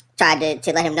 Tried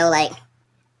to let him know, like,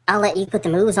 I'll let you put the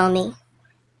moves on me.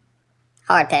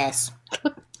 Hard pass.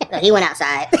 So he went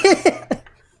outside,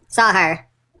 saw her,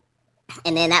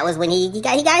 and then that was when he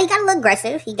got a little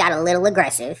aggressive. He got a little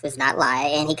aggressive, was not lie,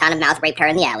 and he kind of mouth raped her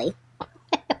in the alley.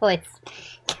 Okay.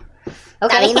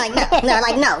 I mean, like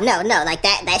no, like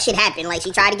that shit happened. Like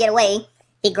she tried to get away,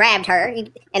 he grabbed her,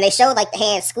 and they showed like the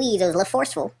hand squeeze. It was a little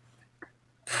forceful.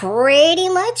 Pretty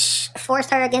much forced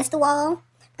her against the wall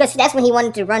because that's when he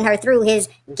wanted to run her through his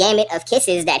gamut of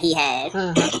kisses that he had.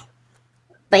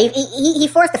 But he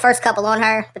forced the first couple on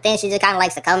her, but then she just kind of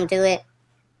like succumbed to it.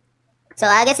 So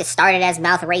I guess it started as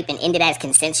mouth rape and ended as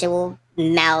consensual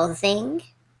mouthing.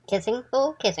 Kissing?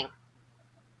 Oh, kissing.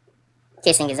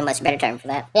 Kissing is a much better term for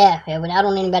that. Yeah, but I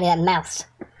don't need anybody that mouths.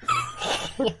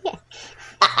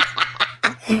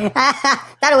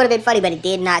 Thought it would have been funny, but it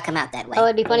did not come out that way. Oh,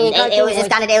 it'd be funny in cartoon It was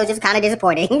just kind of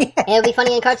disappointing. It would be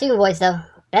funny in cartoon voice, though.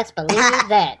 Best believe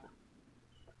that.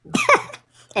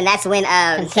 And that's when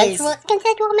consensual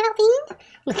mouthing.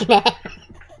 Looking at.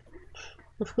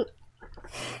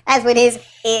 That's when his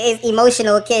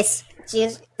emotional kiss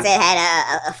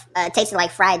had tasted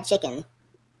like fried chicken.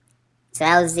 So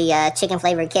that was the chicken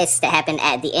flavored kiss that happened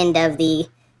at the end of the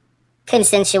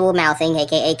consensual mouthing,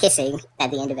 aka kissing,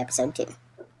 at the end of episode 2.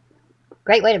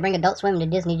 Great way to bring Adult Swim to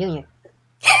Disney Junior.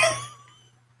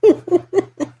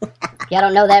 If y'all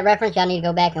don't know that reference, y'all need to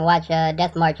go back and watch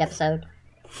Death March episode.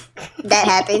 That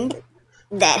happened.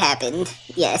 That happened.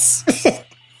 Yes.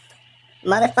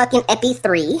 Motherfucking Epi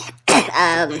 3.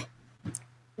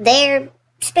 They're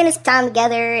spending some time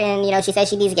together, and, you know, she said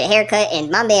she needs to get a haircut, and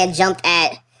my man jumped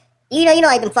at, you know,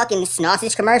 like them fucking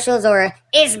sausage commercials, or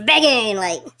it's begging,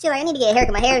 like, she's like, I need to get a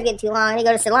haircut, my hair's getting too long, I need to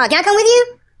go to the salon, can I come with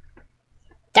you?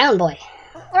 Down, boy.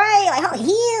 Right, like, oh,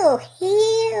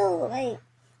 heal, like,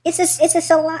 it's a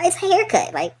salon, it's a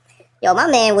haircut, like, yo, my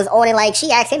man was on it, like,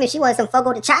 she asked him if she wanted some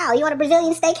Fogo de Chao, you want a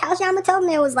Brazilian steakhouse? Yamato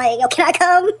man was like, yo, can I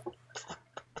come?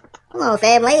 Come on,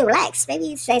 fam, like, relax,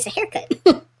 maybe it's a haircut.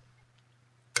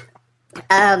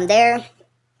 They're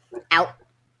out.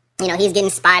 You know, he's getting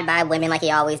spied by women like he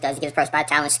always does. He gets approached by a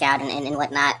talent scout and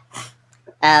whatnot.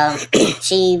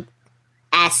 She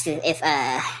asked if,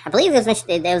 I believe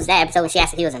there was that episode when she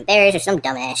asked if he was embarrassed or some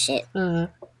dumbass shit.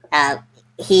 Mm-hmm.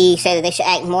 He said that they should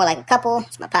act more like a couple.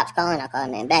 It's my pop's calling. I'll call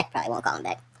him man back. Probably won't call him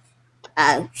back.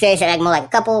 Said they should act more like a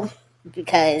couple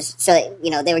because, so,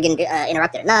 you know, they were getting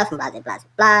interrupted enough and blah, blah, blah,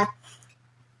 blah.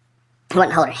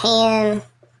 Wouldn't hold her hand.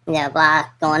 You know, blah,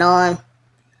 going on.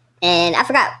 And I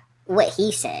forgot what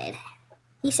he said.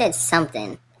 He said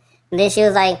something. And then she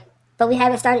was like, but we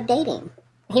haven't started dating.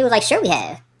 And he was like, sure we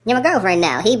have. You're my girlfriend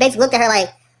now. He basically looked at her like,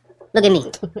 look at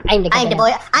me. I am the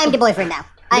boy. I am the boyfriend now.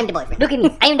 I am the boyfriend. Look at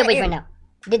me. I am the boyfriend now.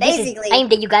 Basically. I am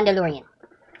the Ugandalorian.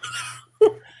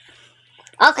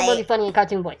 Also really funny in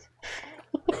cartoon voice.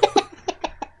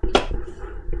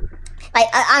 Like,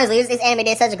 honestly, this anime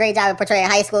did such a great job of portraying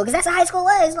high school, because that's what high school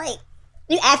was. Like,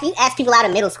 you ask people out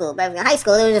of middle school, but in high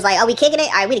school, it was just like, oh, we kicking it?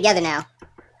 All right, we together now.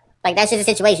 Like, that's just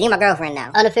the situation. You're my girlfriend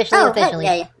now. Unofficially, officially.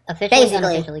 Yeah. Officially,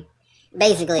 Basically. unofficially.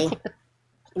 Basically.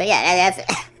 But yeah,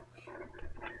 that's...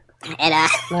 And,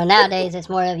 Well, nowadays, it's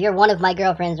more of, you're one of my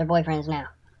girlfriends or boyfriends now.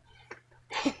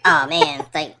 oh, man.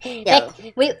 Like, yo.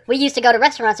 We used to go to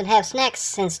restaurants and have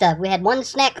snacks and stuff. We had one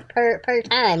snack per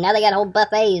time. Now they got whole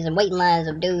buffets and waiting lines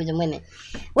of dudes and women.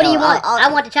 What do you want?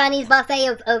 I want the Chinese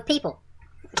buffet of people.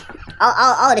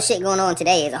 All the shit going on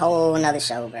today is a whole nother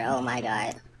show, bro. Oh, my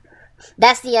God.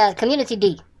 That's the Community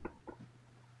D.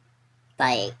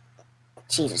 Like,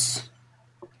 Jesus.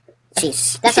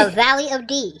 Jeez. That's a Valley of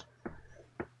D.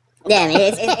 Yeah, I mean,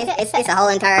 it's a whole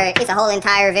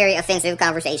entire very offensive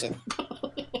conversation.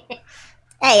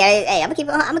 Hey, I'm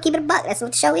gonna keep it a buck. That's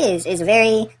what the show is. It's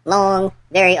very long,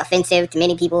 very offensive to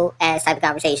many people as type of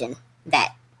conversation.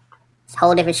 It's a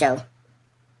whole different show.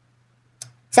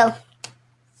 So,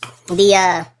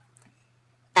 the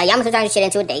Yamato trying to shit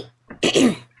into a date.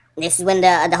 This is when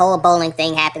the whole bowling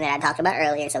thing happened that I talked about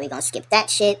earlier. So we're gonna skip that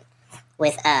shit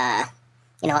with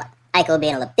you know, Aiko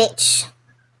being a little bitch.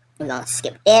 We're gonna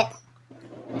skip it.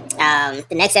 The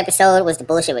next episode was the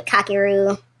bullshit with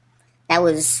Kakeru. That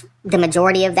was the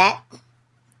majority of that.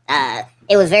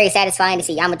 It was very satisfying to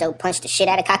see Yamato punch the shit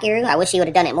out of Kakeru. I wish he would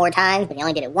have done it more times, but he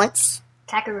only did it once.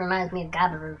 Kakeru reminds me of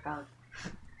Gabaru from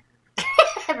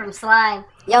Slime.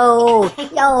 Yo,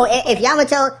 if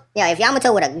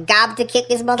Yamato would have gobbed to kick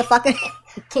this motherfucker,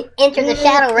 Enter the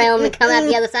Shadow Realm and come out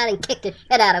the other side and kick the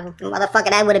shit out of him. motherfucker,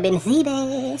 that would have been the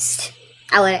best.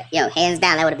 Hands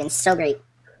down, that would have been so great.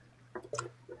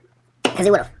 Because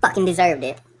he would have fucking deserved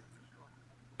it.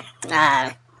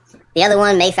 The other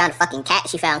one, May found a fucking cat.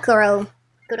 She found Kuro.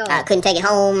 Good old. Couldn't take it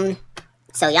home.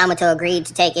 So Yamato agreed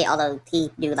to take it, although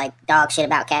he knew, like, dog shit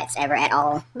about cats ever at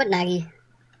all. But Nagi.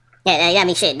 Yeah, I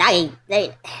mean, shit, Nagi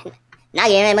ain't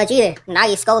that much either.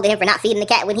 Nagi scolded him for not feeding the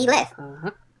cat when he left.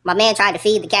 Uh-huh. My man tried to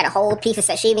feed the cat a whole piece of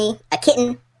sashimi, a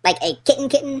kitten, like a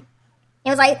kitten. He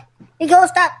was like, he won't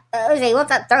stop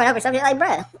throwing up or something. Like,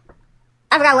 bruh.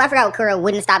 I forgot what Kuro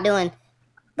wouldn't stop doing.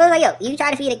 But I was like, yo, you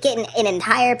try to feed a kitten an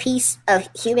entire piece of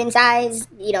human size,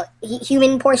 you know,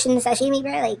 human portion sashimi,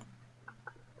 bruh? Like,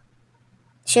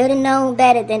 should have known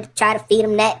better than to try to feed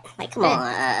him that. Like, come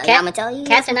on, Yamato. You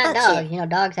Cats are got not some fuck dogs. shit. You know,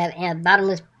 dogs have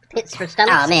bottomless pits for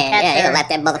stomachs. Oh, man, Cats yeah, are- lap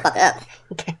that motherfucker up.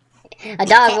 A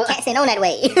dog will, Cats ain't on that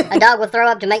way. a dog will throw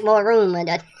up to make more room, and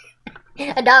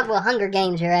a dog will Hunger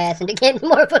Games your ass and to get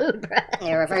more food, bro.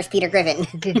 Yeah, reverse Peter Griffin.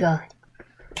 Good God.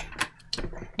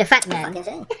 The fat man. Fucking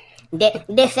saying.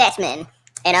 The fat man.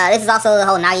 And this is also the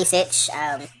whole Nagi sitch.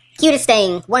 Cutest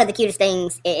thing, one of the cutest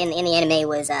things in the anime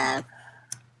was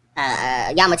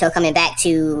Yamato coming back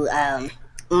to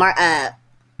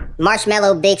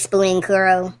Marshmallow Big Spooning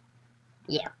Kuro.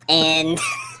 Yeah. And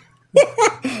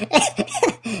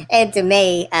and to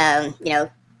May,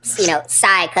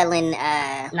 side cuddling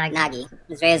Nagi. It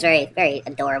was very, very, very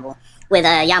adorable. With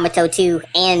Yamato too,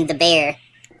 and the bear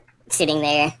sitting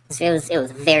there. It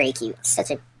was very cute.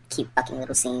 Such a cute fucking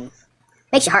little scene.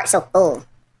 Makes your heart so full.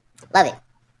 Love it.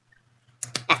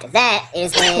 After that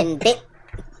is when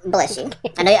bless you.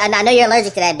 I know you're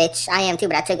allergic to that, bitch. I am too,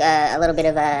 but I took a little bit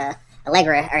of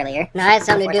Allegra earlier. No, I had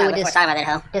something to do with this. Talking about that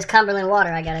hoe. this Cumberland water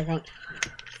I got, I think.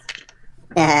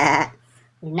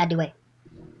 Not do it.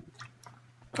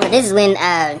 Well, this is when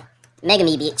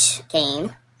Megami bitch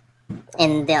came,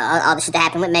 and all the shit that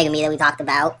happened with Megami that we talked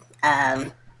about.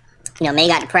 May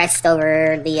got depressed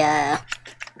over the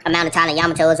amount of time that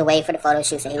Yamato was away for the photo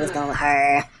shoot, so he was going with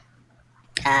her.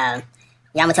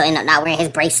 Yamato ended up not wearing his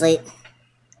bracelet,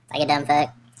 like a dumb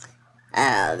fuck.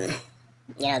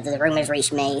 The rumors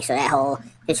reached me, so that whole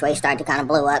situation started to kind of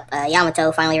blow up.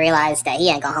 Yamato finally realized that he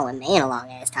hadn't gone home with May in a long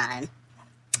ass time.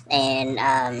 And,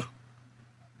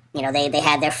 they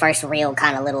had their first real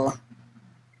kind of little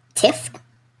tiff.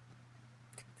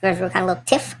 I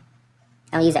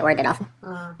don't use that word that often.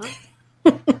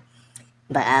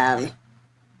 But,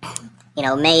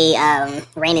 May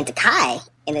ran into Kai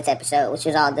in this episode, which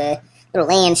was all the little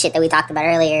land shit that we talked about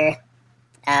earlier.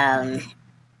 Because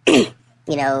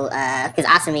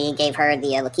Asumi gave her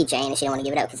the Lucky chain and she didn't want to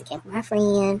give it up because it came from her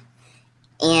friend.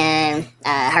 And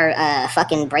her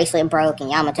fucking bracelet broke, and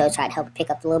Yamato tried to help her pick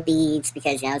up the little beads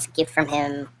because, it's a gift from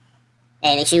him.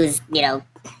 And she was,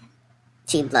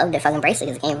 she loved the fucking bracelet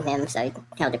because it came from him, so he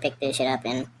helped her pick this shit up.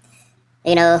 And,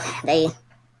 they,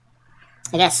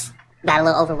 I guess, got a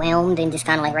little overwhelmed and just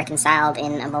kind of, reconciled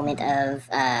in a moment of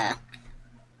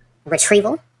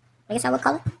retrieval. I guess I would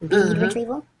call it. Bead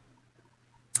retrieval.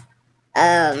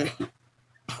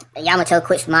 Yamato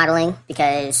quit modeling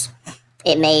because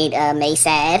it made May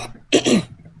sad,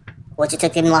 which it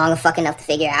took him long enough to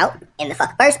figure out in the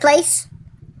first place.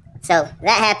 So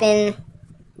that happened.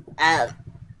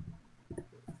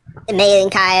 May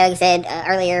and Kai, like I said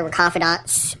earlier, were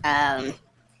confidants.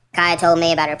 Kai told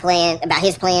May about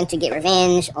his plan to get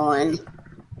revenge on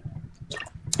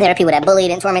the other people that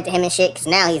bullied and tormented him and shit, because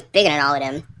now he's bigger than all of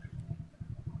them.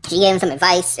 She gave him some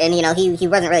advice, and, he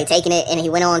wasn't really taking it, and he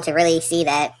went on to really see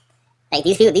that,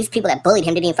 these people that bullied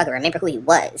him didn't even fucking remember who he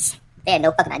was. They had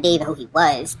no fucking idea even who he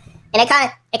was. And it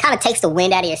kind of takes the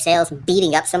wind out of your sails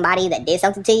beating up somebody that did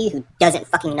something to you who doesn't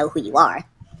fucking know who you are.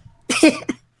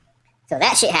 So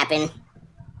that shit happened.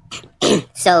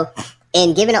 So,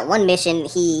 in giving up one mission,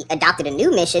 he adopted a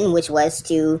new mission, which was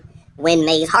to win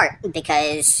May's heart,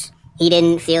 because he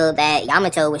didn't feel that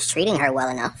Yamato was treating her well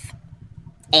enough.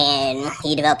 And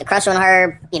he developed a crush on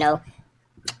her,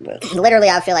 literally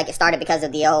I feel like it started because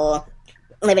of the old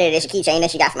limited edition keychain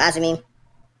that she got from Azumi.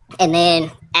 And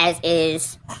then, as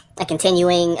is a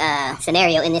continuing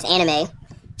scenario in this anime,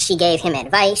 she gave him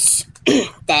advice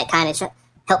that kind of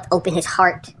helped open his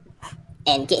heart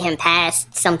and get him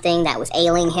past something that was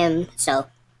ailing him. So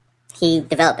he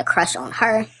developed a crush on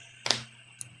her,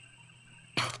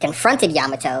 confronted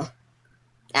Yamato,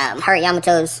 heard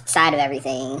Yamato's side of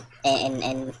everything,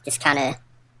 and just kind of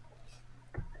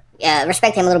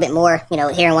respect him a little bit more.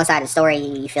 Hearing one side of the story,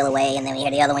 you feel a way, and then when you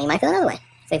hear the other one, you might feel another way.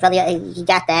 So he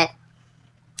got that.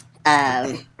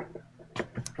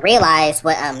 Realized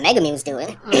what Megami was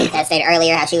doing. As stated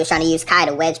earlier, how she was trying to use Kai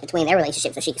to wedge between their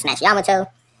relationship so she could snatch Yamato.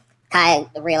 Kai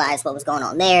realized what was going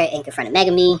on there and confronted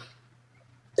Megami.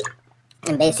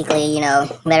 And basically,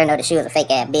 let her know that she was a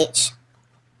fake-ass bitch.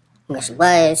 What she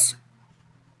was.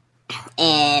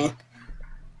 And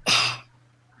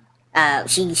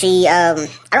she I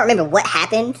don't remember what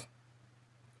happened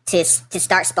to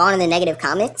start spawning the negative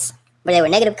comments. But there were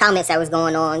negative comments that was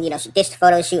going on. She ditched the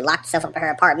photo shoot, locked herself up in her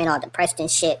apartment, all depressed and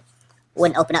shit.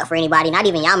 Wouldn't open up for anybody, not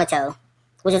even Yamato.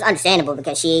 Which is understandable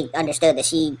because she understood that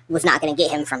she was not going to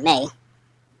get him from May.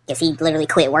 Because he literally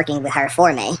quit working with her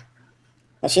for May.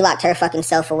 But she locked her fucking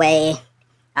self away.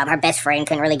 Her best friend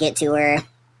couldn't really get to her.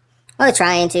 Well,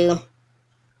 trying to.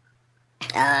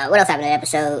 What else happened in the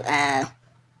episode?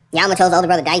 Yamato's older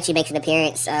brother Daichi makes an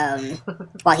appearance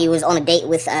while he was on a date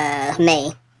with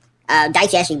May.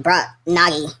 Daichi actually brought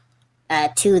Nagi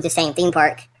to the same theme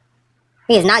park.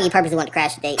 Because Nagi purposely wanted to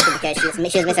crash the date because she was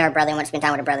missing her brother and wanted to spend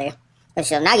time with her brother. But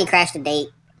so Nagi crashed the date.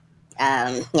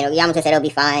 Yamato said it'll be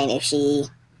fine if she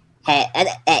had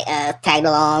tagged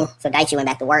along. So Daichi went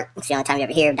back to work. It's the only time you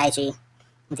ever hear of Daichi,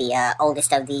 the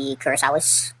oldest of the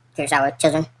Kurosawa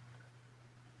children.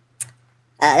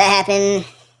 That happened.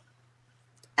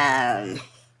 I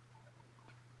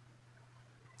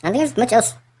don't think there's much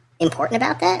else important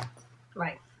about that.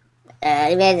 Right.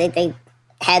 They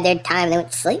had their time and they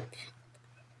went to sleep.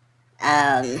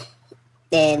 Then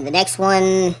the next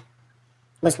one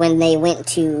was when they went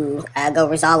to go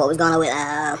resolve what was going on with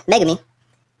Megami.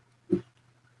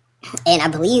 And I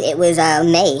believe it was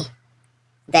May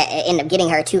that ended up getting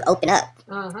her to open up.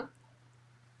 Uh-huh.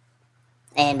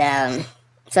 And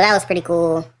So that was pretty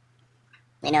cool.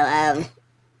 You know,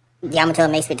 Yamato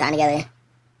and May spent time together.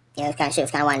 You know, this kind of shit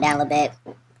was kind of winding down a little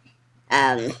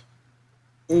bit.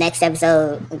 Next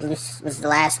episode was the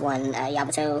last one.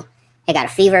 Yamato had got a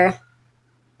fever,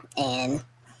 and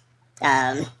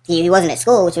he wasn't at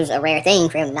school, which was a rare thing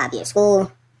for him to not be at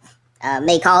school.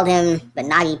 May called him, but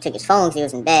Nagi took his phone because he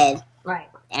was in bed. Right.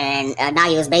 And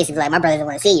Nagi was basically like, my brother doesn't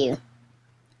want to see you.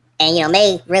 And, you know,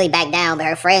 May really backed down, but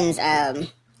her friends,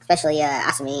 especially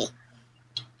Asumi,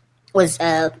 was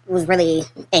really,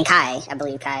 and Kai, I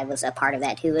believe Kai was a part of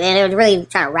that too. And they were really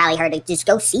trying to rally her to just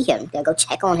go see him, to go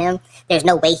check on him. There's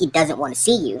no way he doesn't want to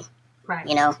see you. Right.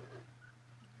 You know?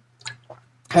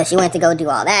 So she went to go do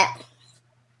all that.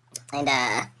 And,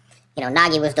 you know,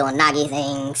 Nagi was doing Nagi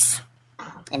things.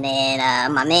 And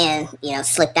then my man, you know,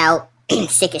 slipped out,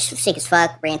 sick as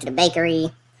fuck, ran to the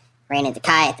bakery, ran into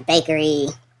Kai at the bakery,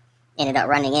 ended up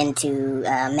running into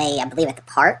May, I believe, at the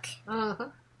park. Mm-hmm.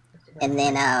 And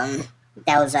then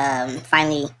that was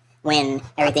finally when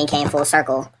everything came full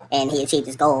circle and he achieved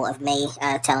his goal of May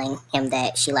telling him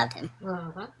that she loved him.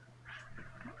 Mm-hmm.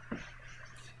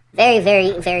 Very,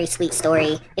 very, very sweet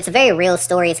story. It's a very real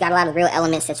story. It's got a lot of real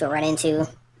elements that you'll run into.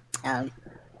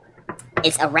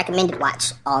 It's a recommended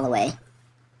watch all the way.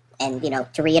 And, you know,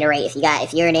 to reiterate,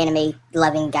 if you're an anime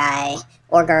loving guy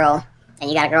or girl and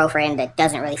you got a girlfriend that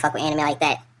doesn't really fuck with anime like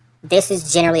that, this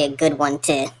is generally a good one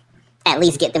to at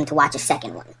least get them to watch a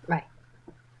second one. Right.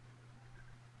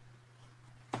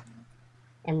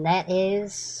 And that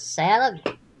is Say I Love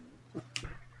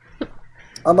You.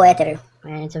 Oh boy, Teru.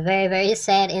 And it's a very, very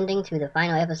sad ending to the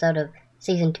final episode of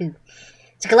Season 2.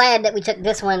 It's glad that we took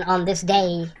this one on this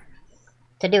day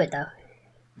to do it, though.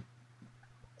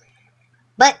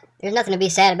 But there's nothing to be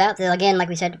sad about. Again, like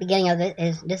we said at the beginning of it,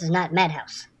 this is not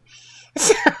Madhouse.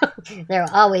 So there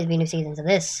will always be new seasons of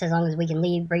this as long as we can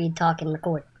leave, breathe, talk, and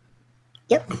record.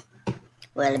 Yep.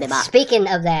 Well, a bit about Speaking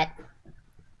of that,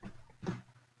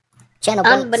 channel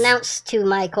points. unbeknownst to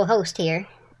my co-host here,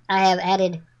 I have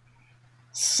added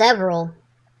several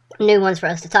new ones for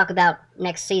us to talk about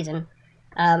next season.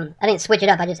 I didn't switch it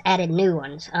up, I just added new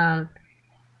ones. And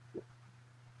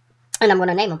I'm going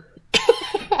to name them.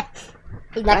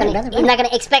 He's not gonna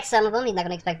expect some of them. He's not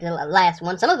gonna expect the last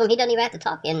one. Some of them he doesn't even have to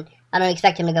talk in. I don't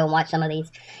expect him to go and watch some of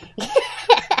these.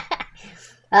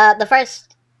 The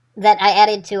first that I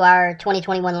added to our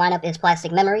 2021 lineup is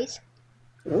Plastic Memories.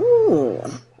 Ooh.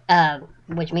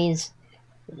 Which means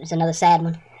it's another sad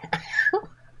one.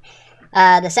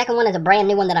 The second one is a brand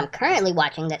new one that I'm currently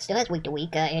watching that still has week to week.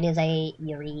 It is a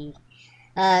Yuri.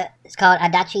 It's called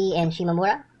Adachi and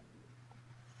Shimamura.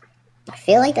 I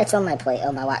feel like that's on my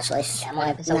watch list. Yeah, I'm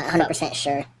not 100%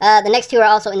 sure. The next two are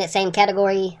also in that same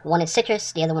category. One is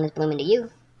Citrus, the other one is Bloom Into You.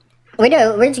 We're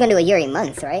just gonna do a Yuri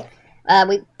month, right?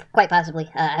 We quite possibly.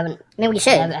 Maybe we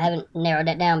should. I haven't narrowed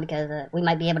that down because we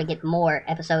might be able to get more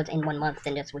episodes in 1 month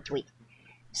than just week.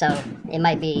 So it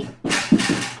might be.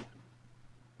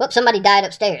 Whoops! Somebody died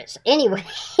upstairs. Anyway.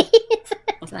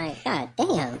 It's like, god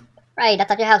damn. Right, I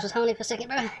thought your house was haunted for a second,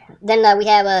 bro. Then we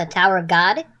have Tower of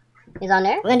God is on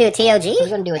there. We're gonna do a TOG. We're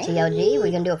gonna do a TOG.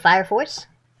 We're gonna do a Fire Force.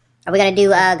 Are we gonna do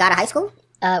God of High School?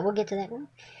 We'll get to that one.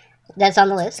 That's on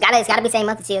the list. It's gotta be same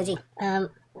month as TOG.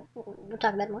 We'll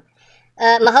talk about it more.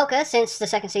 Mahoka, since the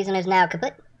second season is now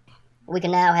kaput, we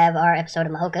can now have our episode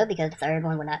of Mahoka because the third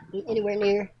one will not be anywhere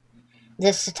near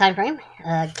this time frame.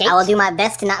 Gate. I will do my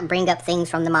best to not bring up things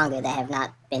from the manga that have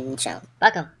not been shown.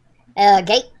 Welcome.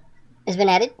 Gate has been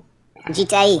added.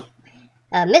 GTA.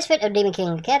 Misfit of Demon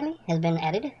King Academy has been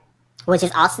added. Which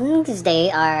is awesome because they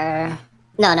are...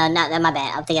 No, not my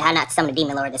bad. I'm thinking how not Summon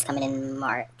Demon Lord that's coming in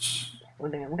March. We're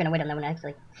gonna wait on that one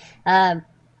actually.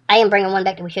 I am bringing one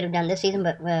back that we should have done this season,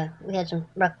 but we had some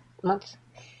rough months.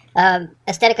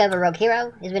 Aesthetica of a Rogue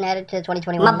Hero has been added to the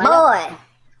 2021 My lineup.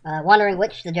 boy! Wandering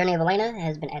Witch, The Journey of Elena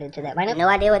has been added to that lineup. No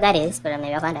idea what that is, but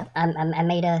maybe I'll find out. I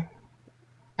made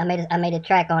a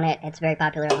track on it. It's very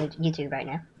popular on YouTube right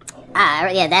now.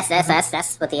 Yeah, that's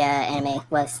what the anime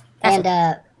was. And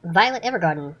Violet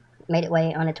Evergarden made its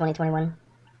way on the 2021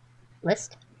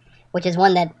 list, which is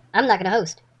one that I'm not going to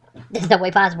host. There's no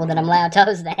way possible that I'm allowed to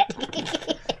host that.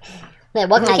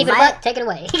 Welcome to Keep It a Buck. Take it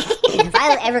away.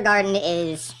 Violet Evergarden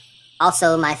is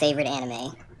also my favorite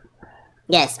anime.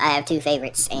 Yes, I have two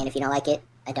favorites, and if you don't like it,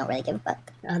 I don't really give a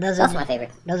fuck. That's my favorite.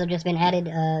 Those have just been added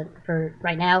for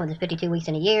right now. There's 52 weeks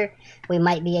in a year. We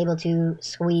might be able to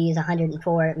squeeze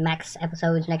 104 max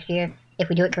episodes next year if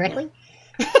we do it correctly.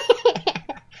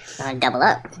 Double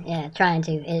up. Yeah, trying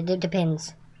to. It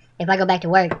depends. If I go back to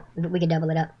work, we can double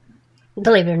it up.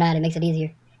 Believe it or not, it makes it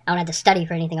easier. I don't have to study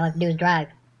for anything. All I have to do is drive.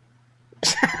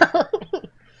 So,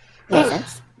 Makes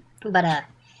sense. But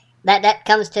that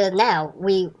comes to now.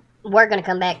 We were going to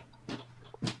come back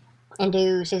and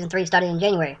do season 3 starting in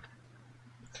January.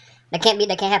 That can't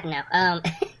happen now.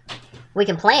 We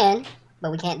can plan,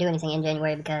 but we can't do anything in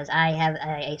January because I have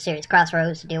a serious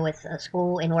crossroads to deal with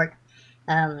school and work,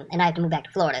 and I have to move back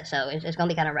to Florida, so it's going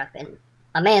to be kind of rough. And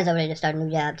my man's over there just started a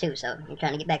new job too, so you're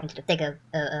trying to get back into the thick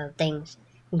of things.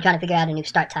 I'm trying to figure out a new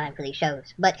start time for these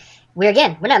shows. But we're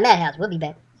not Madhouse. We'll be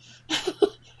back.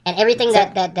 And everything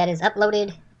that is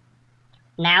uploaded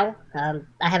now, I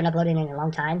haven't uploaded in a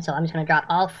long time, so I'm just going to drop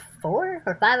all 4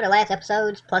 or 5 of the last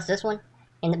episodes, plus this one,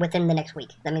 within the next week.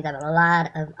 That means I have a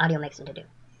lot of audio mixing to do.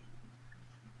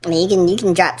 I mean, you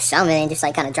can drop some and then just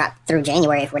like kind of drop through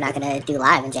January if we're not going to do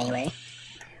live in January.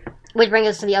 Which brings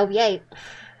us to the OVA.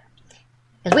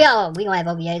 Because we gonna have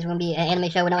OVAs. We're gonna be an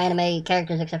anime show with no anime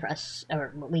characters except for us,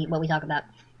 or what we talk about.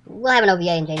 We'll have an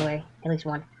OVA in January, at least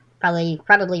one. Probably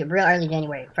real early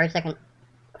January, first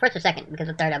or second, because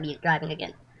the third I'll be driving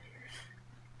again.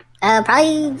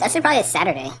 Probably a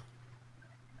Saturday.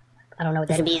 I don't know what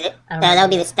that is.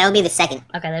 That would be the second.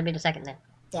 Okay, that'll be the second then.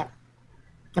 Yeah,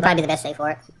 that'll probably be the best day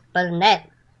for it. But other than that,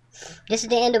 this is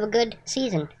the end of a good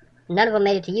season. None of them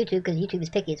made it to YouTube because YouTube is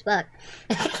picky as fuck.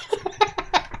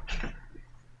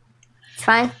 It's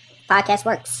fine. Podcast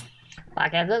works.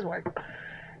 Podcast does work.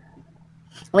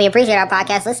 We appreciate our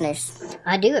podcast listeners.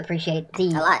 I do appreciate a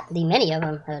lot. The many of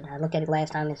them. I looked at it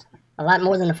last time. It's a lot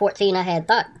more than the 14 I had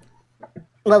thought.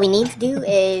 What we need to do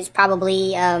is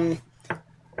probably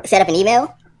set up an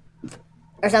email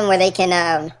or something where they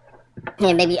can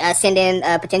maybe send in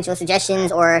potential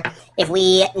suggestions, or if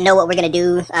we know what we're going to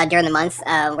do during the month,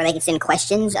 where they can send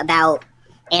questions about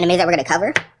anime that we're going to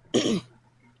cover.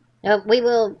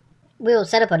 We will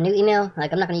set up a new email.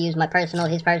 Like, I'm not going to use my personal,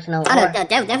 his personal.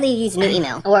 Definitely use a new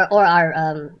email. Or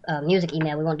our music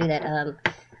email. We won't do that.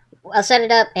 I'll set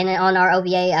it up, and then on our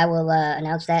OVA, I will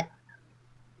announce that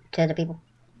to the people.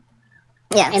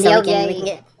 Yeah, and so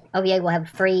the OVA will have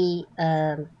free,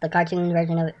 the cartoon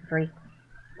version of it for free.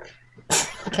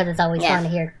 Because it's always fun to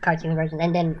hear cartoon versions.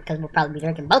 And then, because we'll probably be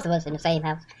drinking, both of us, in the same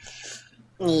house.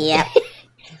 Yeah.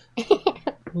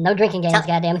 No drinking games,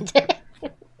 goddammit.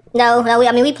 No,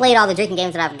 we played all the drinking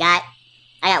games that I've got.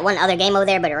 I got one other game over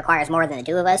there, but it requires more than the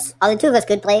 2 of us. All the 2 of us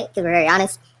could play it, because we're very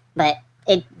honest, but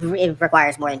it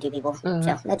requires more than 2 people. Mm-hmm.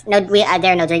 So,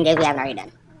 there are no drinking games we haven't already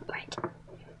done. Right.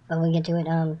 But we get to it,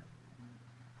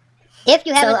 if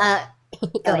you haven't...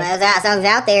 So, I was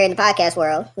out there in the podcast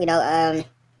world,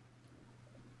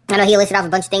 I know he listed off a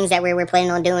bunch of things that we're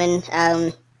planning on doing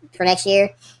for next year.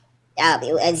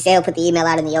 They'll put the email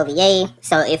out in the OVA,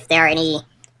 so if there are any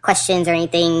questions or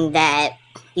anything that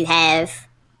you have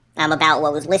about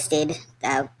what was listed,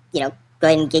 go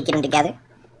ahead and get them together,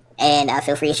 and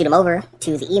feel free to shoot them over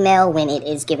to the email when it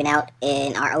is given out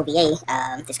in our OVA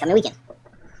this coming weekend.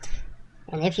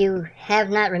 And if you have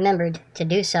not remembered to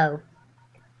do so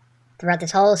throughout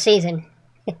this whole season,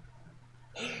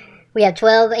 we have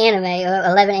 11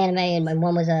 anime, and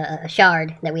one was a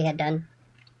shard that we had done.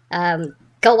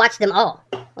 Go watch them all.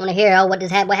 I want to hear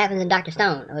what happens in Dr.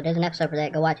 Stone. Oh, there's an episode for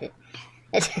that. Go watch it.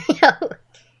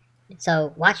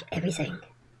 So watch everything,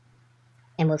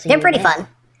 and we'll see. They're pretty fun.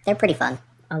 They're pretty fun.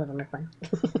 All of them are fun.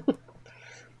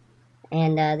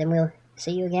 And then we'll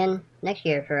see you again next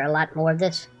year for a lot more of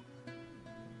this.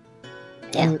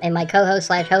 Yeah. And my co-host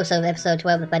 / host of episode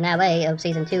 12 of the finale of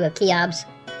season 2 of Kiobs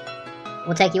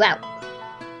will take you out.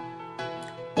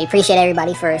 We appreciate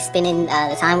everybody for spending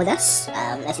the time with us.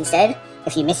 As we said,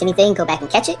 if you miss anything, go back and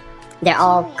catch it. They're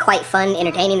all quite fun,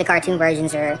 entertaining. The cartoon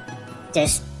versions are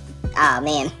just,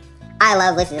 man. I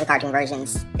love listening to the cartoon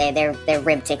versions. They're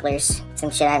rib ticklers. Some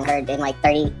shit I haven't heard in like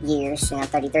 30 years. I'm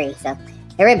 33, so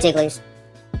they're rib ticklers.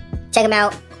 Check them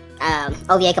out.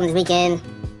 OVA comes this weekend.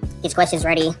 Get your questions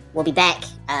ready. We'll be back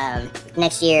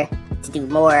next year to do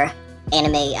more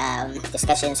anime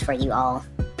discussions for you all.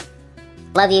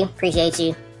 Love you. Appreciate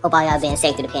you. Hope all y'all been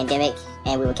safe through the pandemic,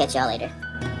 and we will catch y'all later.